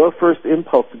your first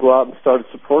impulse to go out and start a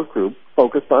support group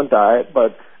focused on diet,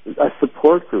 but a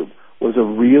support group was a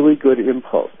really good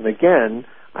impulse. And again,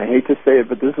 I hate to say it,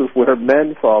 but this is where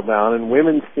men fall down, and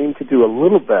women seem to do a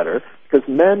little better because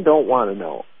men don't want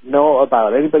to know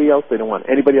about anybody else. They don't want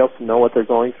anybody else to know what they're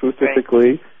going through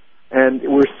typically. Right. And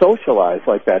we're socialized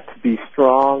like that to be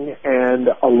strong and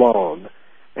alone.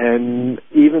 And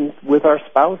even with our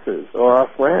spouses or our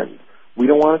friends, we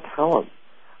don't want to tell them.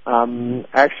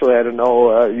 Actually, I don't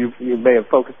know, you may have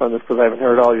focused on this because I haven't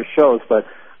heard all your shows, but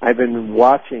I've been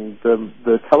watching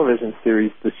the television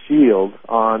series The Shield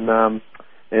on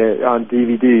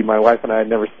DVD. My wife and I had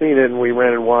never seen it, and we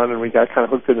rented one, and we got kind of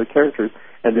hooked into the characters.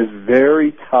 And this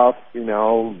very tough,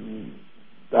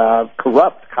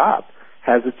 corrupt cop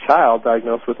has a child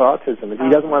diagnosed with autism, and he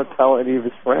doesn't want to tell any of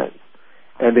his friends.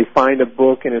 And they find a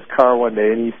book in his car one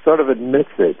day, and he sort of admits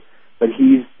it, but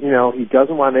he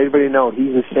doesn't want anybody to know.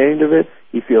 He's ashamed of it.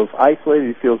 He feels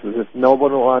isolated. He feels as if no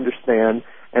one will understand.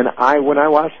 And when I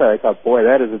watched that, I thought, boy,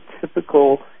 that is a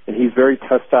typical, and he's very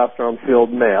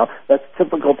testosterone-filled male. That's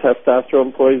typical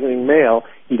testosterone poisoning male.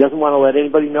 He doesn't want to let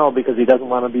anybody know because he doesn't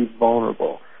want to be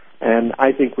vulnerable. And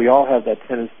I think we all have that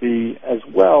tendency as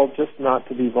well, just not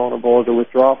to be vulnerable or to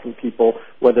withdraw from people,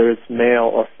 whether it's male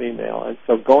or female. And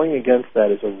so going against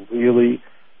that is a really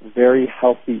very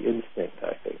healthy instinct,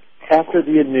 I think, after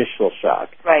the initial shock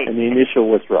and the initial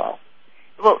withdrawal.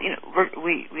 Well,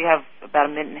 we have about a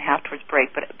minute and a half towards break,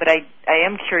 but I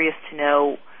am curious to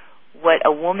know what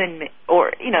a woman,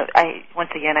 or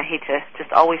once again, I hate to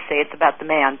just always say it's about the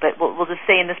man, but we'll just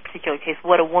say in this particular case,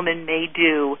 what a woman may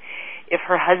do if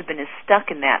her husband is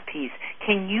stuck in that piece.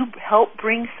 Can you help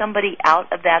bring somebody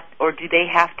out of that, or do they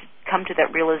have to come to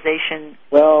that realization?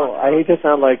 Well, I hate to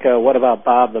sound like What About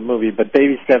Bob the movie, but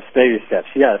baby steps, baby steps.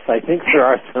 Yes, I think there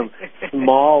are some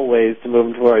small ways to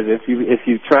move them towards. If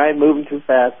you try and move them too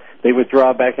fast, they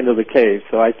withdraw back into the cave.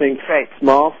 So I think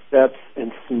small steps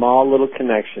and small little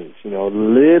connections,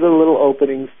 little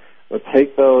openings, but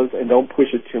take those and don't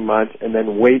push it too much, and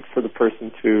then wait for the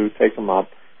person to take them up,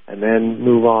 and then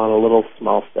move on a little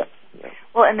small steps. Yeah.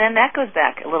 Well, and then that goes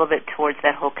back a little bit towards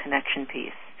that whole connection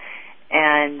piece.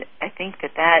 And I think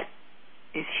that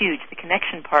is huge. The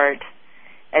connection part,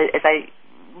 as I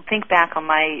think back on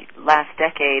my last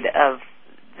decade of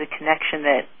the connection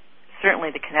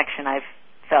certainly the connection I've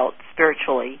felt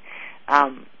spiritually,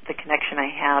 the connection I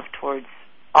have towards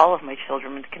all of my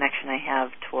children, and the connection I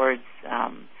have towards,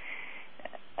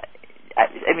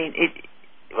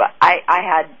 I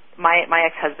had my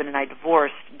ex-husband and I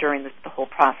divorced during the whole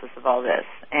process of all this,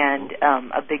 and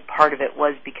a big part of it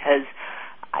was because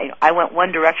I went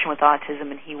one direction with autism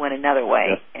and he went another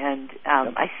way, and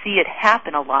I see it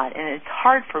happen a lot, and it's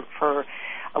hard for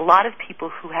a lot of people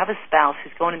who have a spouse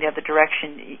who's going in the other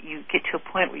direction. You get to a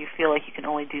point where you feel like you can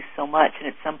only do so much, and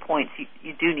at some points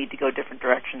you do need to go different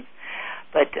directions.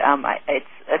 But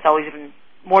it's always even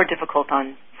more difficult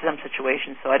on some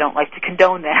situations, so I don't like to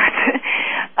condone that.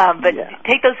 But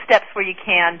take those steps where you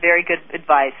can. Very good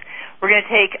advice. We're going to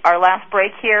take our last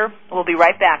break here. We'll be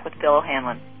right back with Bill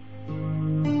O'Hanlon.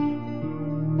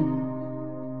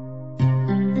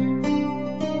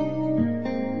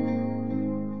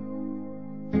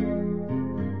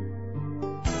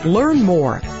 Learn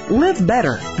more. Live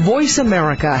better. Voice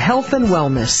America Health and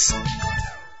Wellness.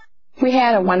 We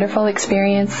had a wonderful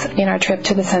experience in our trip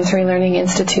to the Sensory Learning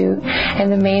Institute,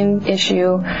 and the main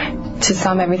issue, to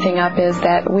sum everything up, is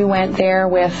that we went there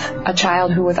with a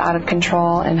child who was out of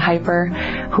control and hyper,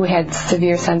 who had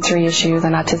severe sensory issues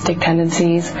and autistic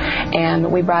tendencies,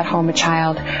 and we brought home a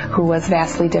child who was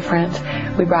vastly different.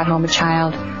 We brought home a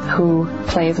child who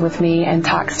plays with me and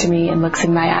talks to me and looks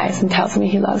in my eyes and tells me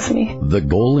he loves me. The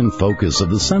goal and focus of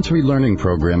the Sensory Learning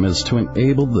Program is to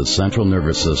enable the central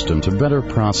nervous system to better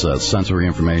process sensory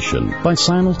information by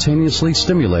simultaneously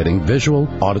stimulating visual,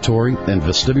 auditory, and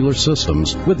vestibular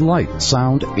systems with light,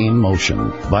 sound, and motion.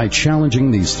 By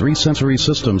challenging these three sensory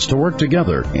systems to work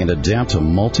together and adapt to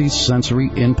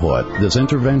multi-sensory input, this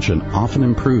intervention often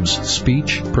improves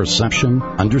speech, perception,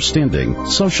 understanding,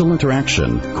 social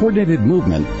interaction, coordinated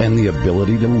movement, and the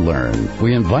ability to learn.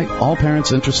 We invite all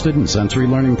parents interested in sensory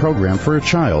learning program for a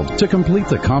child to complete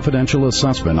the confidential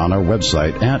assessment on our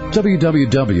website at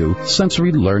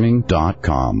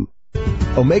www.sensorylearning.com.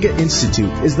 Omega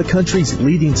Institute is the country's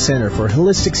leading center for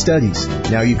holistic studies.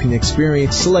 Now you can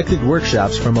experience selected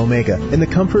workshops from Omega in the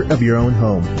comfort of your own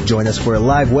home. Join us for a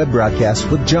live web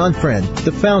broadcast with John Friend,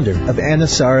 the founder of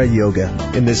Anusara Yoga.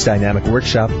 In this dynamic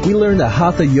workshop, we learn the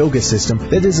Hatha Yoga system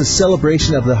that is a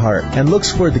celebration of the heart and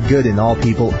looks for the good in all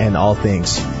people and all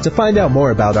things. To find out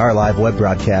more about our live web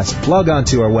broadcast, log on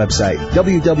to our website,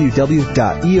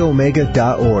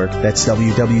 www.eomega.org. That's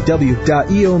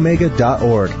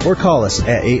www.eomega.org. Or call us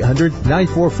at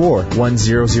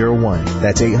 800-944-1001.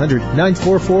 That's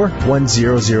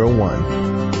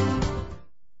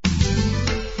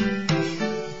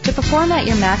 800-944-1001. To perform at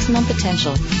your maximum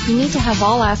potential, you need to have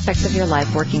all aspects of your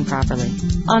life working properly.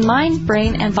 On Mind,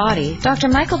 Brain, and Body, Dr.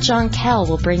 Michael John Kell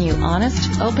will bring you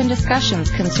honest, open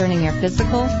discussions concerning your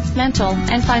physical, mental,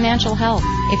 and financial health.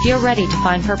 If you're ready to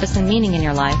find purpose and meaning in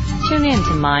your life, tune in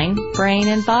to Mind, Brain,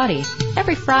 and Body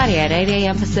every Friday at 8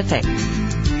 a.m. Pacific.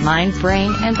 Mind,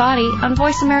 Brain, and Body on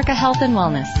Voice America Health and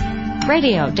Wellness.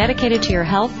 Radio dedicated to your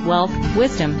health, wealth,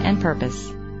 wisdom, and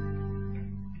purpose.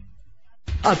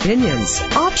 Opinions,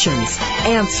 options,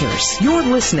 answers. You're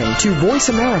listening to Voice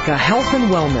America Health and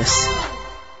Wellness.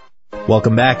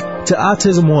 Welcome back to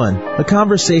Autism One, a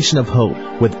conversation of hope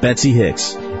with Betsy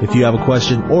Hicks. If you have a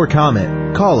question or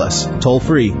comment, call us toll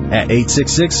free at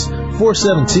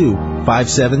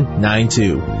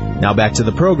 866-472-5792. Now back to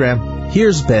the program.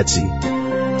 Here's Betsy.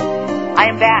 I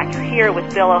am back here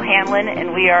with Bill O'Hanlon,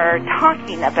 and we are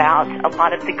talking about a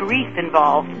lot of the grief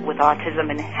involved with autism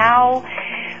and how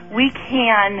we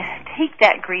can take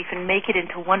that grief and make it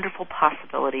into wonderful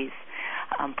possibilities.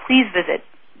 Please visit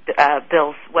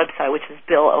Bill's website, which is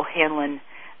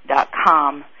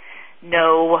billohanlon.com.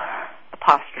 No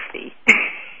apostrophe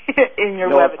in your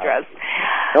web address.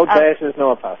 No dashes,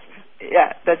 no apostrophe.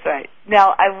 Yeah, that's right.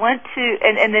 Now, I want to,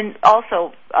 and then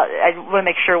also, I want to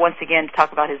make sure once again to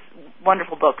talk about his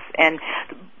wonderful books. And,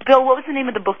 Bill, what was the name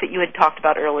of the book that you had talked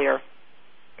about earlier?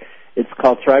 It's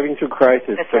called Thriving Through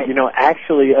Crisis. That's right. But,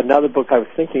 actually, another book I was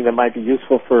thinking that might be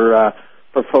useful for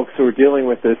folks who are dealing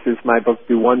with this is my book,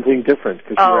 Do One Thing Different.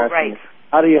 Because you were asking,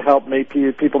 how do you help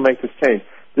people make this change?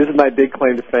 This is my big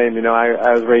claim to fame.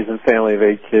 I was raised in a family of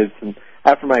 8 kids, and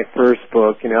after my first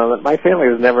book, my family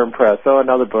was never impressed. Oh,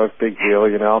 another book, big deal,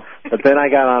 But then I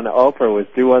got on Oprah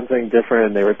with Do One Thing Different,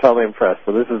 and they were totally impressed.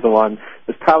 So this is the one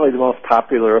that's probably the most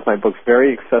popular of my books.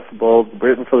 Very accessible,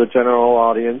 written for the general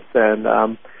audience, and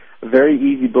a very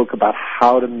easy book about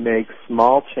how to make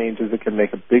small changes that can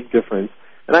make a big difference.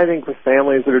 And I think with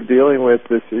families that are dealing with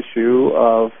this issue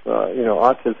of,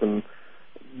 autism,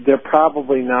 they're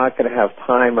probably not going to have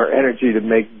time or energy to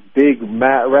make big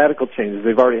radical changes.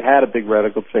 They've already had a big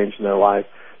radical change in their life.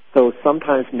 So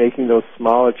sometimes making those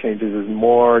smaller changes is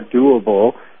more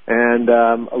doable and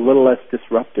a little less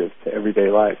disruptive to everyday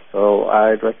life. So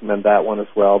I'd recommend that one as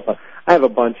well. But I have a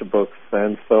bunch of books,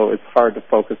 and so it's hard to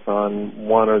focus on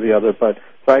one or the other. But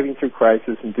Thriving Through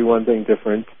Crisis and Do One Thing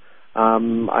Different,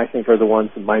 I think, are the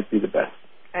ones that might be the best.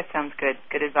 That sounds good.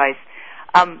 Good advice.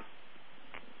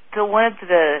 So one of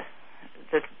the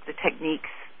techniques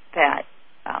that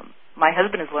my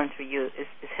husband has learned through you is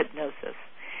hypnosis.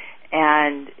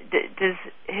 And do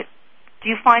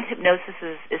you find hypnosis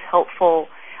is helpful?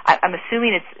 I'm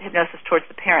assuming it's hypnosis towards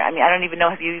the parent. I mean, I don't even know.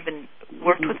 Have you even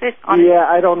worked with it?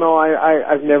 I don't know.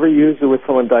 I've never used it with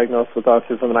someone diagnosed with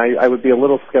autism, and I would be a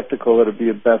little skeptical that it would be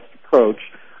a best approach.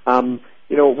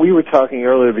 We were talking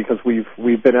earlier because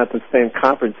we've been at the same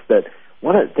conference that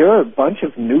there are a bunch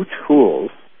of new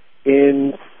tools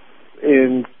in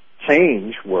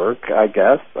change work, I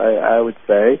guess, I would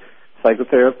say,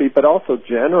 psychotherapy, but also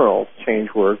general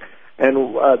change work,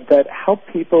 and that help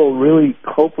people really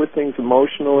cope with things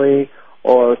emotionally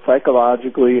or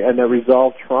psychologically and that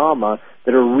resolve trauma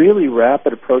that are really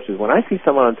rapid approaches. When I see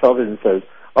someone on television that says,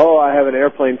 oh, I have an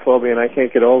airplane phobia and I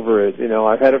can't get over it,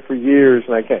 I've had it for years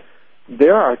and I can't.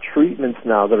 There are treatments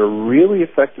now that are really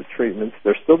effective treatments.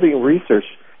 They're still being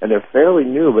researched, and they're fairly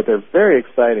new, but they're very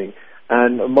exciting.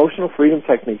 And emotional freedom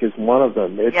technique is one of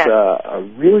them. It's a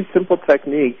really simple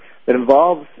technique that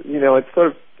involves,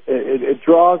 it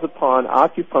draws upon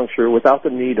acupuncture without the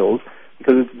needles,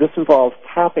 because this involves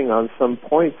tapping on some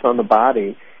points on the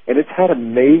body, and it's had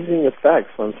amazing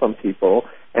effects on some people.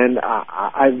 And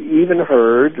I've even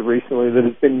heard recently that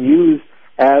it's been used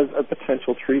as a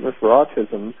potential treatment for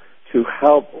autism to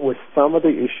help with some of the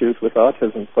issues with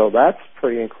autism. So that's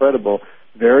pretty incredible.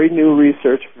 Very new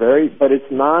research, but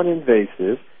it's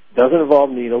non-invasive. Doesn't involve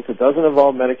needles. It doesn't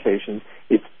involve medications.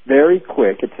 It's very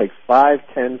quick. It takes 5,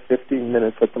 10, 15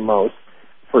 minutes at the most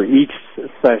for each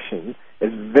session.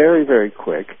 It's very, very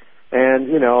quick. And,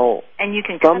 and you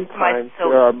can sometimes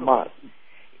there are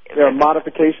There are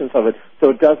modifications of it, so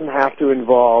it doesn't have to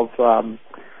involve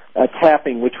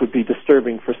tapping, which would be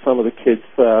disturbing for some of the kids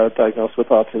diagnosed with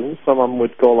autism. Some of them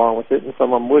would go along with it, and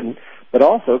some of them wouldn't. But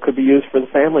also it could be used for the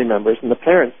family members and the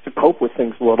parents to cope with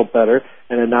things a little better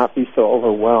and to not be so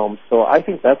overwhelmed. So I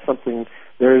think that's something.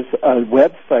 There's a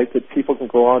website that people can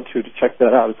go on to check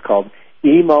that out. It's called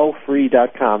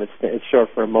emofree.com. It's short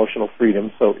for emotional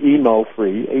freedom. So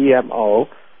emofree,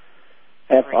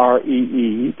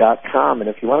 EMOFREE.com. And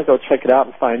if you want to go check it out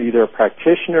and find either a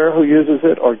practitioner who uses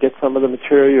it or get some of the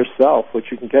material yourself, which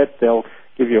you can get, they'll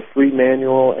give you a free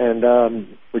manual, and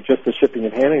for just the shipping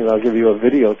and handling, they'll give you a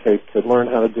videotape to learn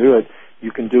how to do it.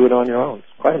 You can do it on your own. It's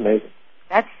quite amazing.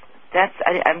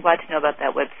 I'm glad to know about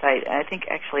that website. I think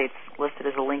actually it's listed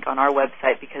as a link on our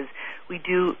website because we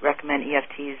do recommend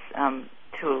EFTs and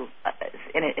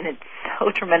it's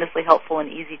so tremendously helpful and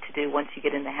easy to do once you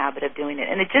get in the habit of doing it.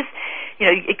 And it just,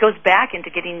 it goes back into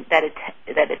getting that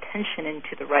attention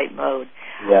into the right mode.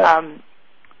 Yeah.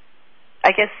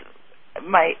 I guess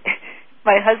my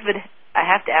husband, I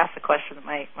have to ask the question that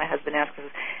my husband asked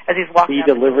as he's walking. He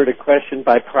delivered a question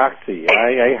by proxy.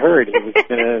 I heard he was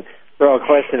going to throw a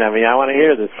question at me. I want to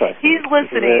hear this question. He's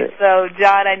listening. So,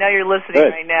 John, I know you're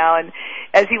listening right now. And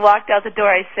as he walked out the door,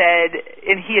 I said,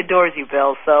 and he adores you,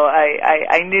 Bill, so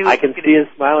I knew. I can see his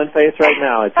smiling face right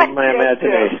now. It's in my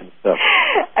imagination. So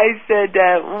I said,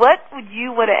 what would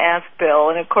you want to ask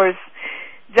Bill? And, of course,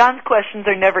 John's questions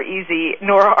are never easy,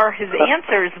 nor are his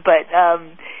answers, but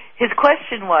his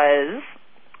question was,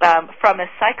 from a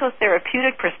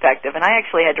psychotherapeutic perspective, and I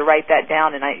actually had to write that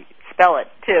down, and I spell it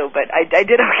too, but I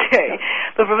did okay.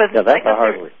 But from a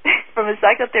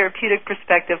psychotherapeutic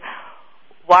perspective,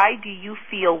 why do you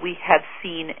feel we have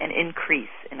seen an increase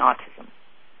in autism?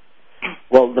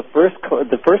 Well, the first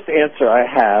answer I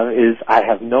have is I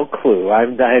have no clue. I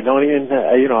don't even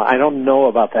I don't know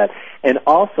about that. And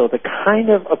also, the kind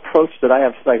of approach that I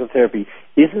have to psychotherapy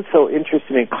isn't so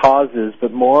interested in causes,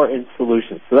 but more in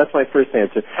solutions. So that's my first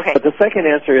answer. Okay. But the second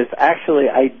answer is actually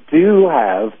I do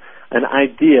have an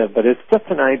idea, but it's just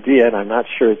an idea, and I'm not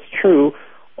sure it's true,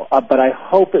 but I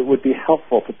hope it would be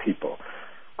helpful to people.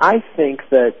 I think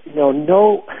that,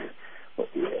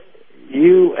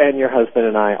 you and your husband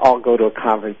and I all go to a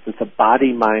conference. It's a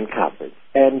body-mind conference.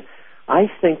 And I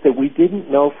think that we didn't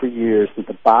know for years that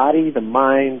the body, the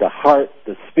mind, the heart,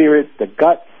 the spirit, the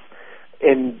guts,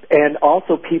 and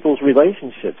also people's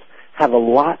relationships have a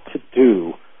lot to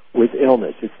do with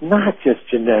illness. It's not just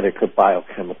genetic or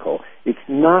biochemical. It's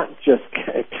not just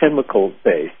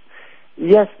chemical-based.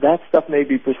 Yes, that stuff may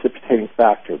be a precipitating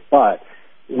factor, but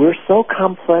we're so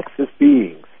complex as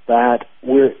beings that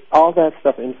all that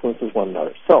stuff influences one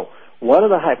another. So one of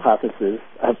the hypotheses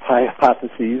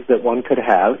that one could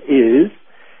have is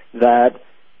that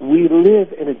we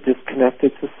live in a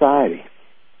disconnected society.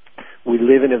 We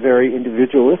live in a very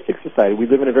individualistic society. We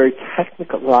live in a very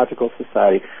technological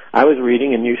society. I was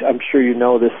reading, and I'm sure you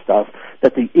know this stuff,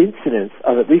 that the incidence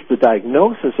of at least the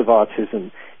diagnosis of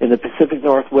autism in the Pacific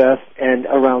Northwest and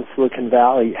around Silicon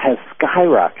Valley has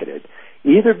skyrocketed,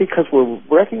 either because we're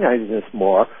recognizing this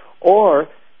more or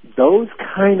those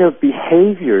kind of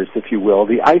behaviors, if you will,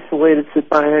 the isolated sit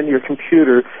behind your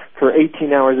computer for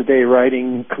 18 hours a day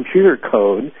writing computer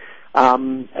code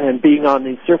and being on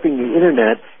surfing the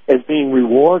Internet as being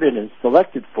rewarded and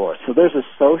selected for. So there's a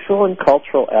social and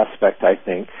cultural aspect, I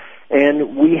think,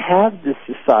 and we have this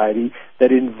society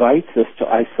that invites us to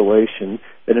isolation,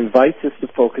 that invites us to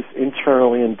focus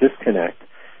internally and disconnect.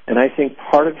 And I think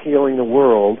part of healing the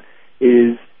world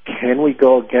is, can we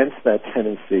go against that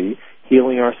tendency,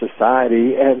 healing our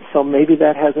society? And so maybe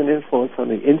that has an influence on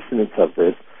the incidence of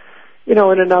this. In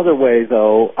another way,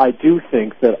 though, I do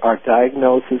think that our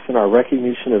diagnosis and our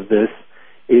recognition of this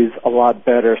is a lot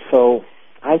better. So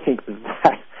I think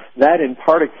that in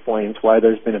part explains why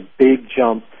there's been a big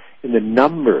jump in the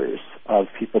numbers of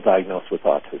people diagnosed with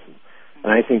autism.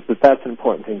 And I think that that's an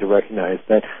important thing to recognize,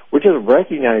 that we're just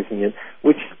recognizing it,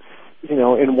 which,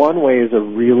 in one way is a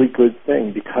really good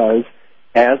thing, because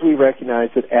as we recognize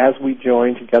it, as we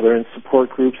join together in support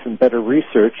groups and better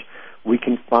research, we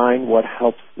can find what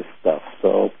helps this stuff.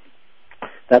 So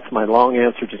that's my long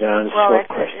answer to John's short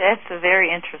question. That's a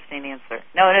very interesting answer.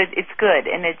 No, it's good,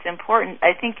 and it's important.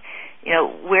 I think,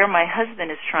 where my husband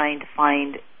is trying to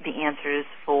find the answers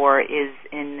for is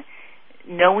in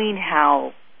knowing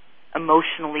how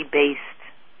emotionally based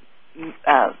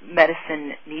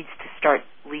medicine needs to start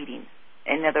leading.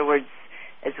 In other words,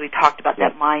 as we talked about,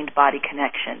 that mind-body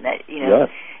connection, that,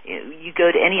 you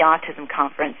go to any autism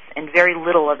conference and very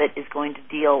little of it is going to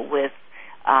deal with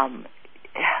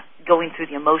going through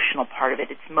the emotional part of it.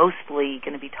 It's mostly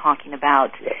going to be talking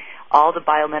about all the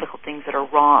biomedical things that are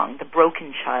wrong, the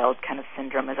broken child kind of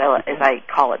syndrome, as I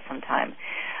call it sometimes.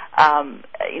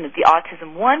 The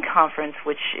Autism One conference,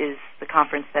 which is the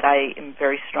conference that I am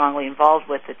very strongly involved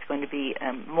with, it's going to be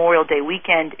Memorial Day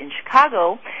weekend in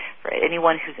Chicago. For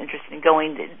anyone who's interested in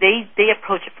going, they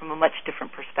approach it from a much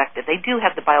different perspective. They do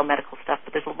have the biomedical stuff,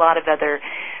 but there's a lot of other,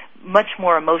 much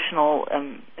more emotional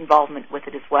involvement with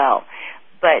it as well.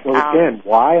 But again,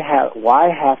 why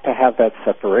have to have that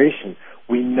separation?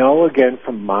 We know, again,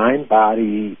 from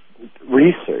mind-body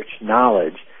research,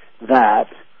 knowledge, that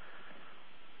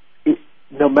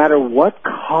no matter what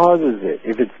causes it,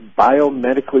 if it's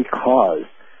biomedically caused,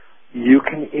 you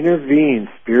can intervene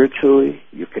spiritually,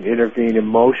 you can intervene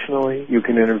emotionally, you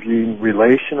can intervene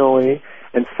relationally.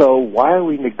 And so why are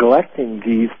we neglecting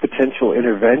these potential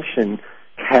intervention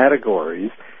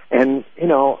categories? And,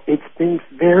 it's been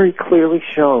very clearly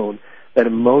shown that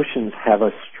emotions have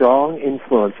a strong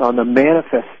influence on the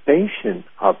manifestation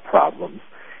of problems.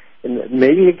 And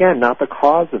maybe, again, not the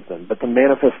cause of them, but the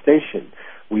manifestation.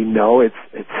 We know it's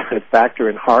a factor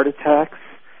in heart attacks,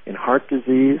 in heart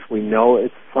disease. We know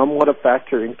it's somewhat a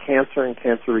factor in cancer and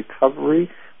cancer recovery.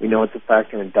 We know it's a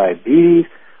factor in diabetes.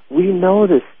 We know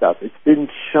this stuff. It's been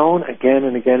shown again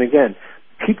and again and again.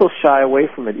 People shy away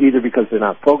from it either because they're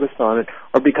not focused on it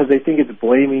or because they think it's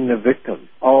blaming the victim.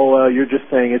 Oh, well, you're just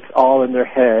saying it's all in their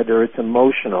head or it's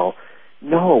emotional.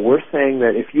 No, we're saying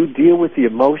that if you deal with the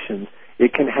emotions,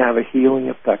 it can have a healing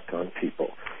effect on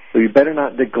people. So you better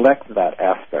not neglect that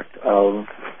aspect of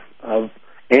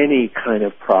any kind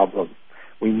of problem.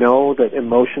 We know that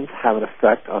emotions have an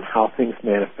effect on how things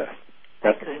manifest.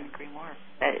 I couldn't agree more.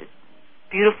 That is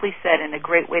beautifully said and a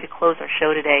great way to close our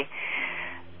show today.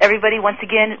 Everybody, once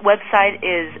again, website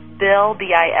is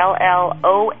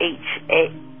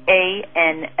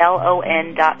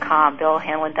BillBillOHANLON.com,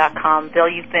 BillHanlon.com. Bill,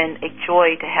 you've been a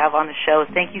joy to have on the show.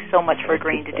 Thank you so much for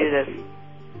agreeing to do this.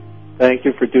 Thank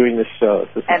you for doing this show.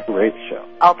 This is a great show.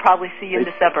 I'll probably see you in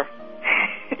December.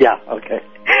 Yeah, okay.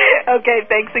 Okay,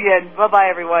 thanks again. Bye-bye,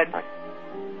 everyone. Bye.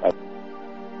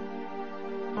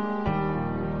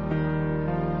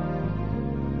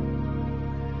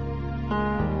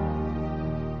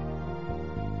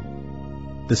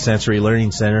 The Sensory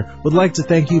Learning Center would like to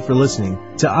thank you for listening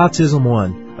to Autism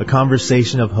One, a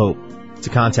conversation of hope. To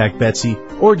contact Betsy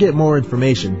or get more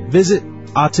information, visit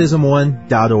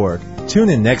autismone.org. Tune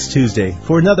in next Tuesday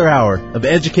for another hour of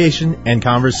education and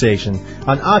conversation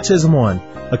on Autism One,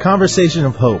 a conversation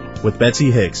of hope with Betsy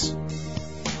Hicks.